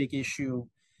one big issue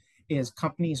is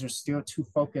companies are still too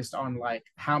focused on like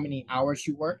how many hours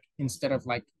you work instead of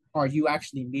like are you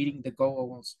actually meeting the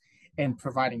goals and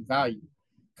providing value.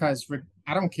 Because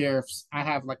I don't care if I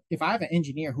have an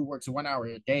engineer who works 1 hour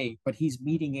a day but he's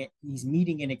meeting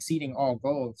and exceeding all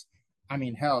goals. I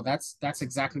mean, hell, that's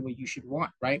exactly what you should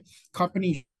want, right?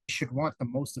 Companies should want the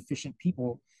most efficient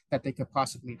people that they could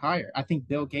possibly hire. I think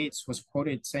Bill Gates was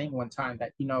quoted saying one time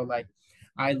that like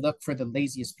I look for the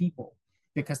laziest people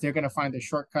because they're going to find the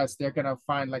shortcuts. They're going to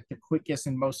find like the quickest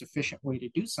and most efficient way to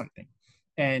do something.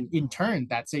 And in turn,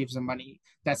 that saves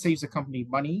the company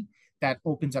money, that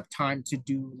opens up time to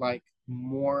do like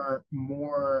more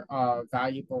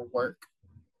valuable work,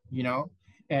 you know?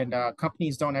 And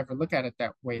companies don't ever look at it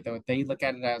that way, though. They look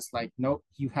at it as like, nope,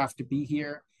 you have to be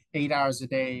here. 8 hours a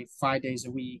day, 5 days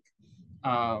a week.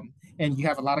 And you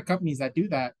have a lot of companies that do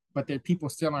that, but their people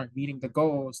still aren't meeting the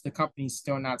goals. The company's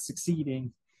still not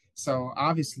succeeding. So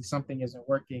obviously something isn't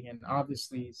working, and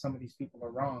obviously some of these people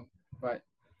are wrong, but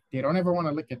they don't ever want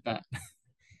to look at that.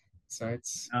 So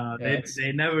it's yeah, it's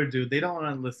They never do. They don't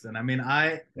want to listen. I mean,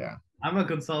 yeah. I'm a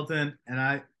consultant, and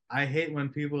I hate when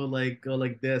people like go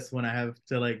like this when I have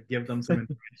to like give them some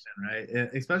information, right?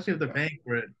 Especially if they're Yeah. paying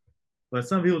for it. But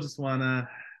some people just wanna.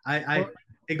 I Well,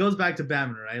 it goes back to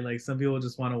Bammer, right? Like some people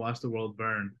just want to watch the world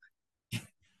burn.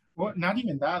 well, not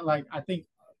even that. Like I think,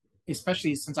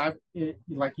 especially since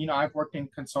like I've worked in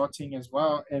consulting as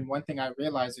well, and one thing I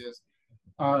realize is,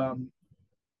 um,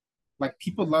 like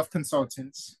people love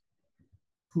consultants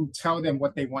who tell them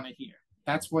what they want to hear.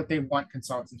 That's what they want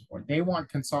consultants for. They want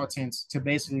consultants to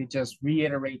basically just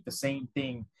reiterate the same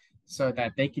thing so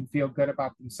that they can feel good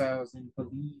about themselves and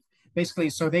believe, basically,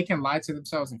 so they can lie to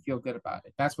themselves and feel good about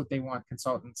it. That's what they want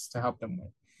consultants to help them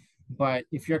with. But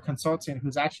if you're a consultant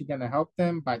who's actually going to help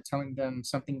them by telling them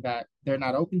something that they're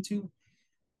not open to,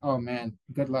 oh man,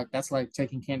 good luck. That's like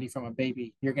taking candy from a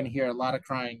baby. You're going to hear a lot of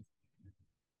crying.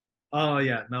 Oh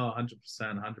yeah, no, 100%,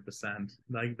 100%.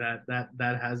 Like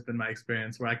that has been my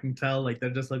experience where I can tell like they're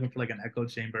just looking for like an echo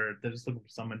chamber. They're just looking for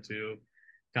someone to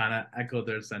kind of echo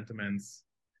their sentiments.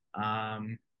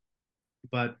 Um,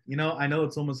 but I know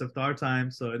it's almost iftar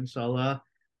time, so inshallah,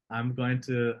 I'm going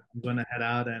to head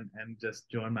out and just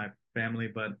join my family.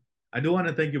 But I do want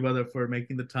to thank you, brother, for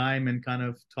making the time and kind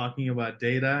of talking about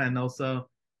data and also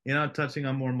touching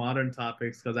on more modern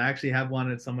topics because I actually have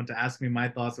wanted someone to ask me my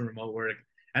thoughts on remote work.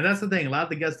 And that's the thing. A lot of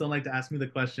the guests don't like to ask me the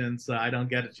questions, so I don't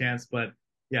get a chance. But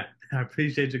yeah, I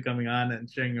appreciate you coming on and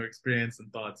sharing your experience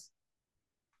and thoughts.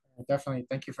 Definitely.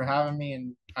 Thank you for having me.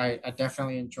 And I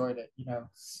definitely enjoyed it,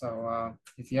 So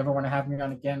if you ever want to have me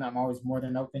on again, I'm always more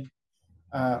than open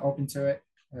to it.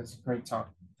 It was a great talk.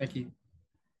 Thank you.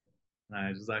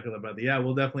 Jazakallah, brother. Yeah,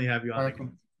 we'll definitely have you on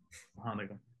again.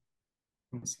 Welcome.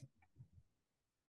 Alaikum.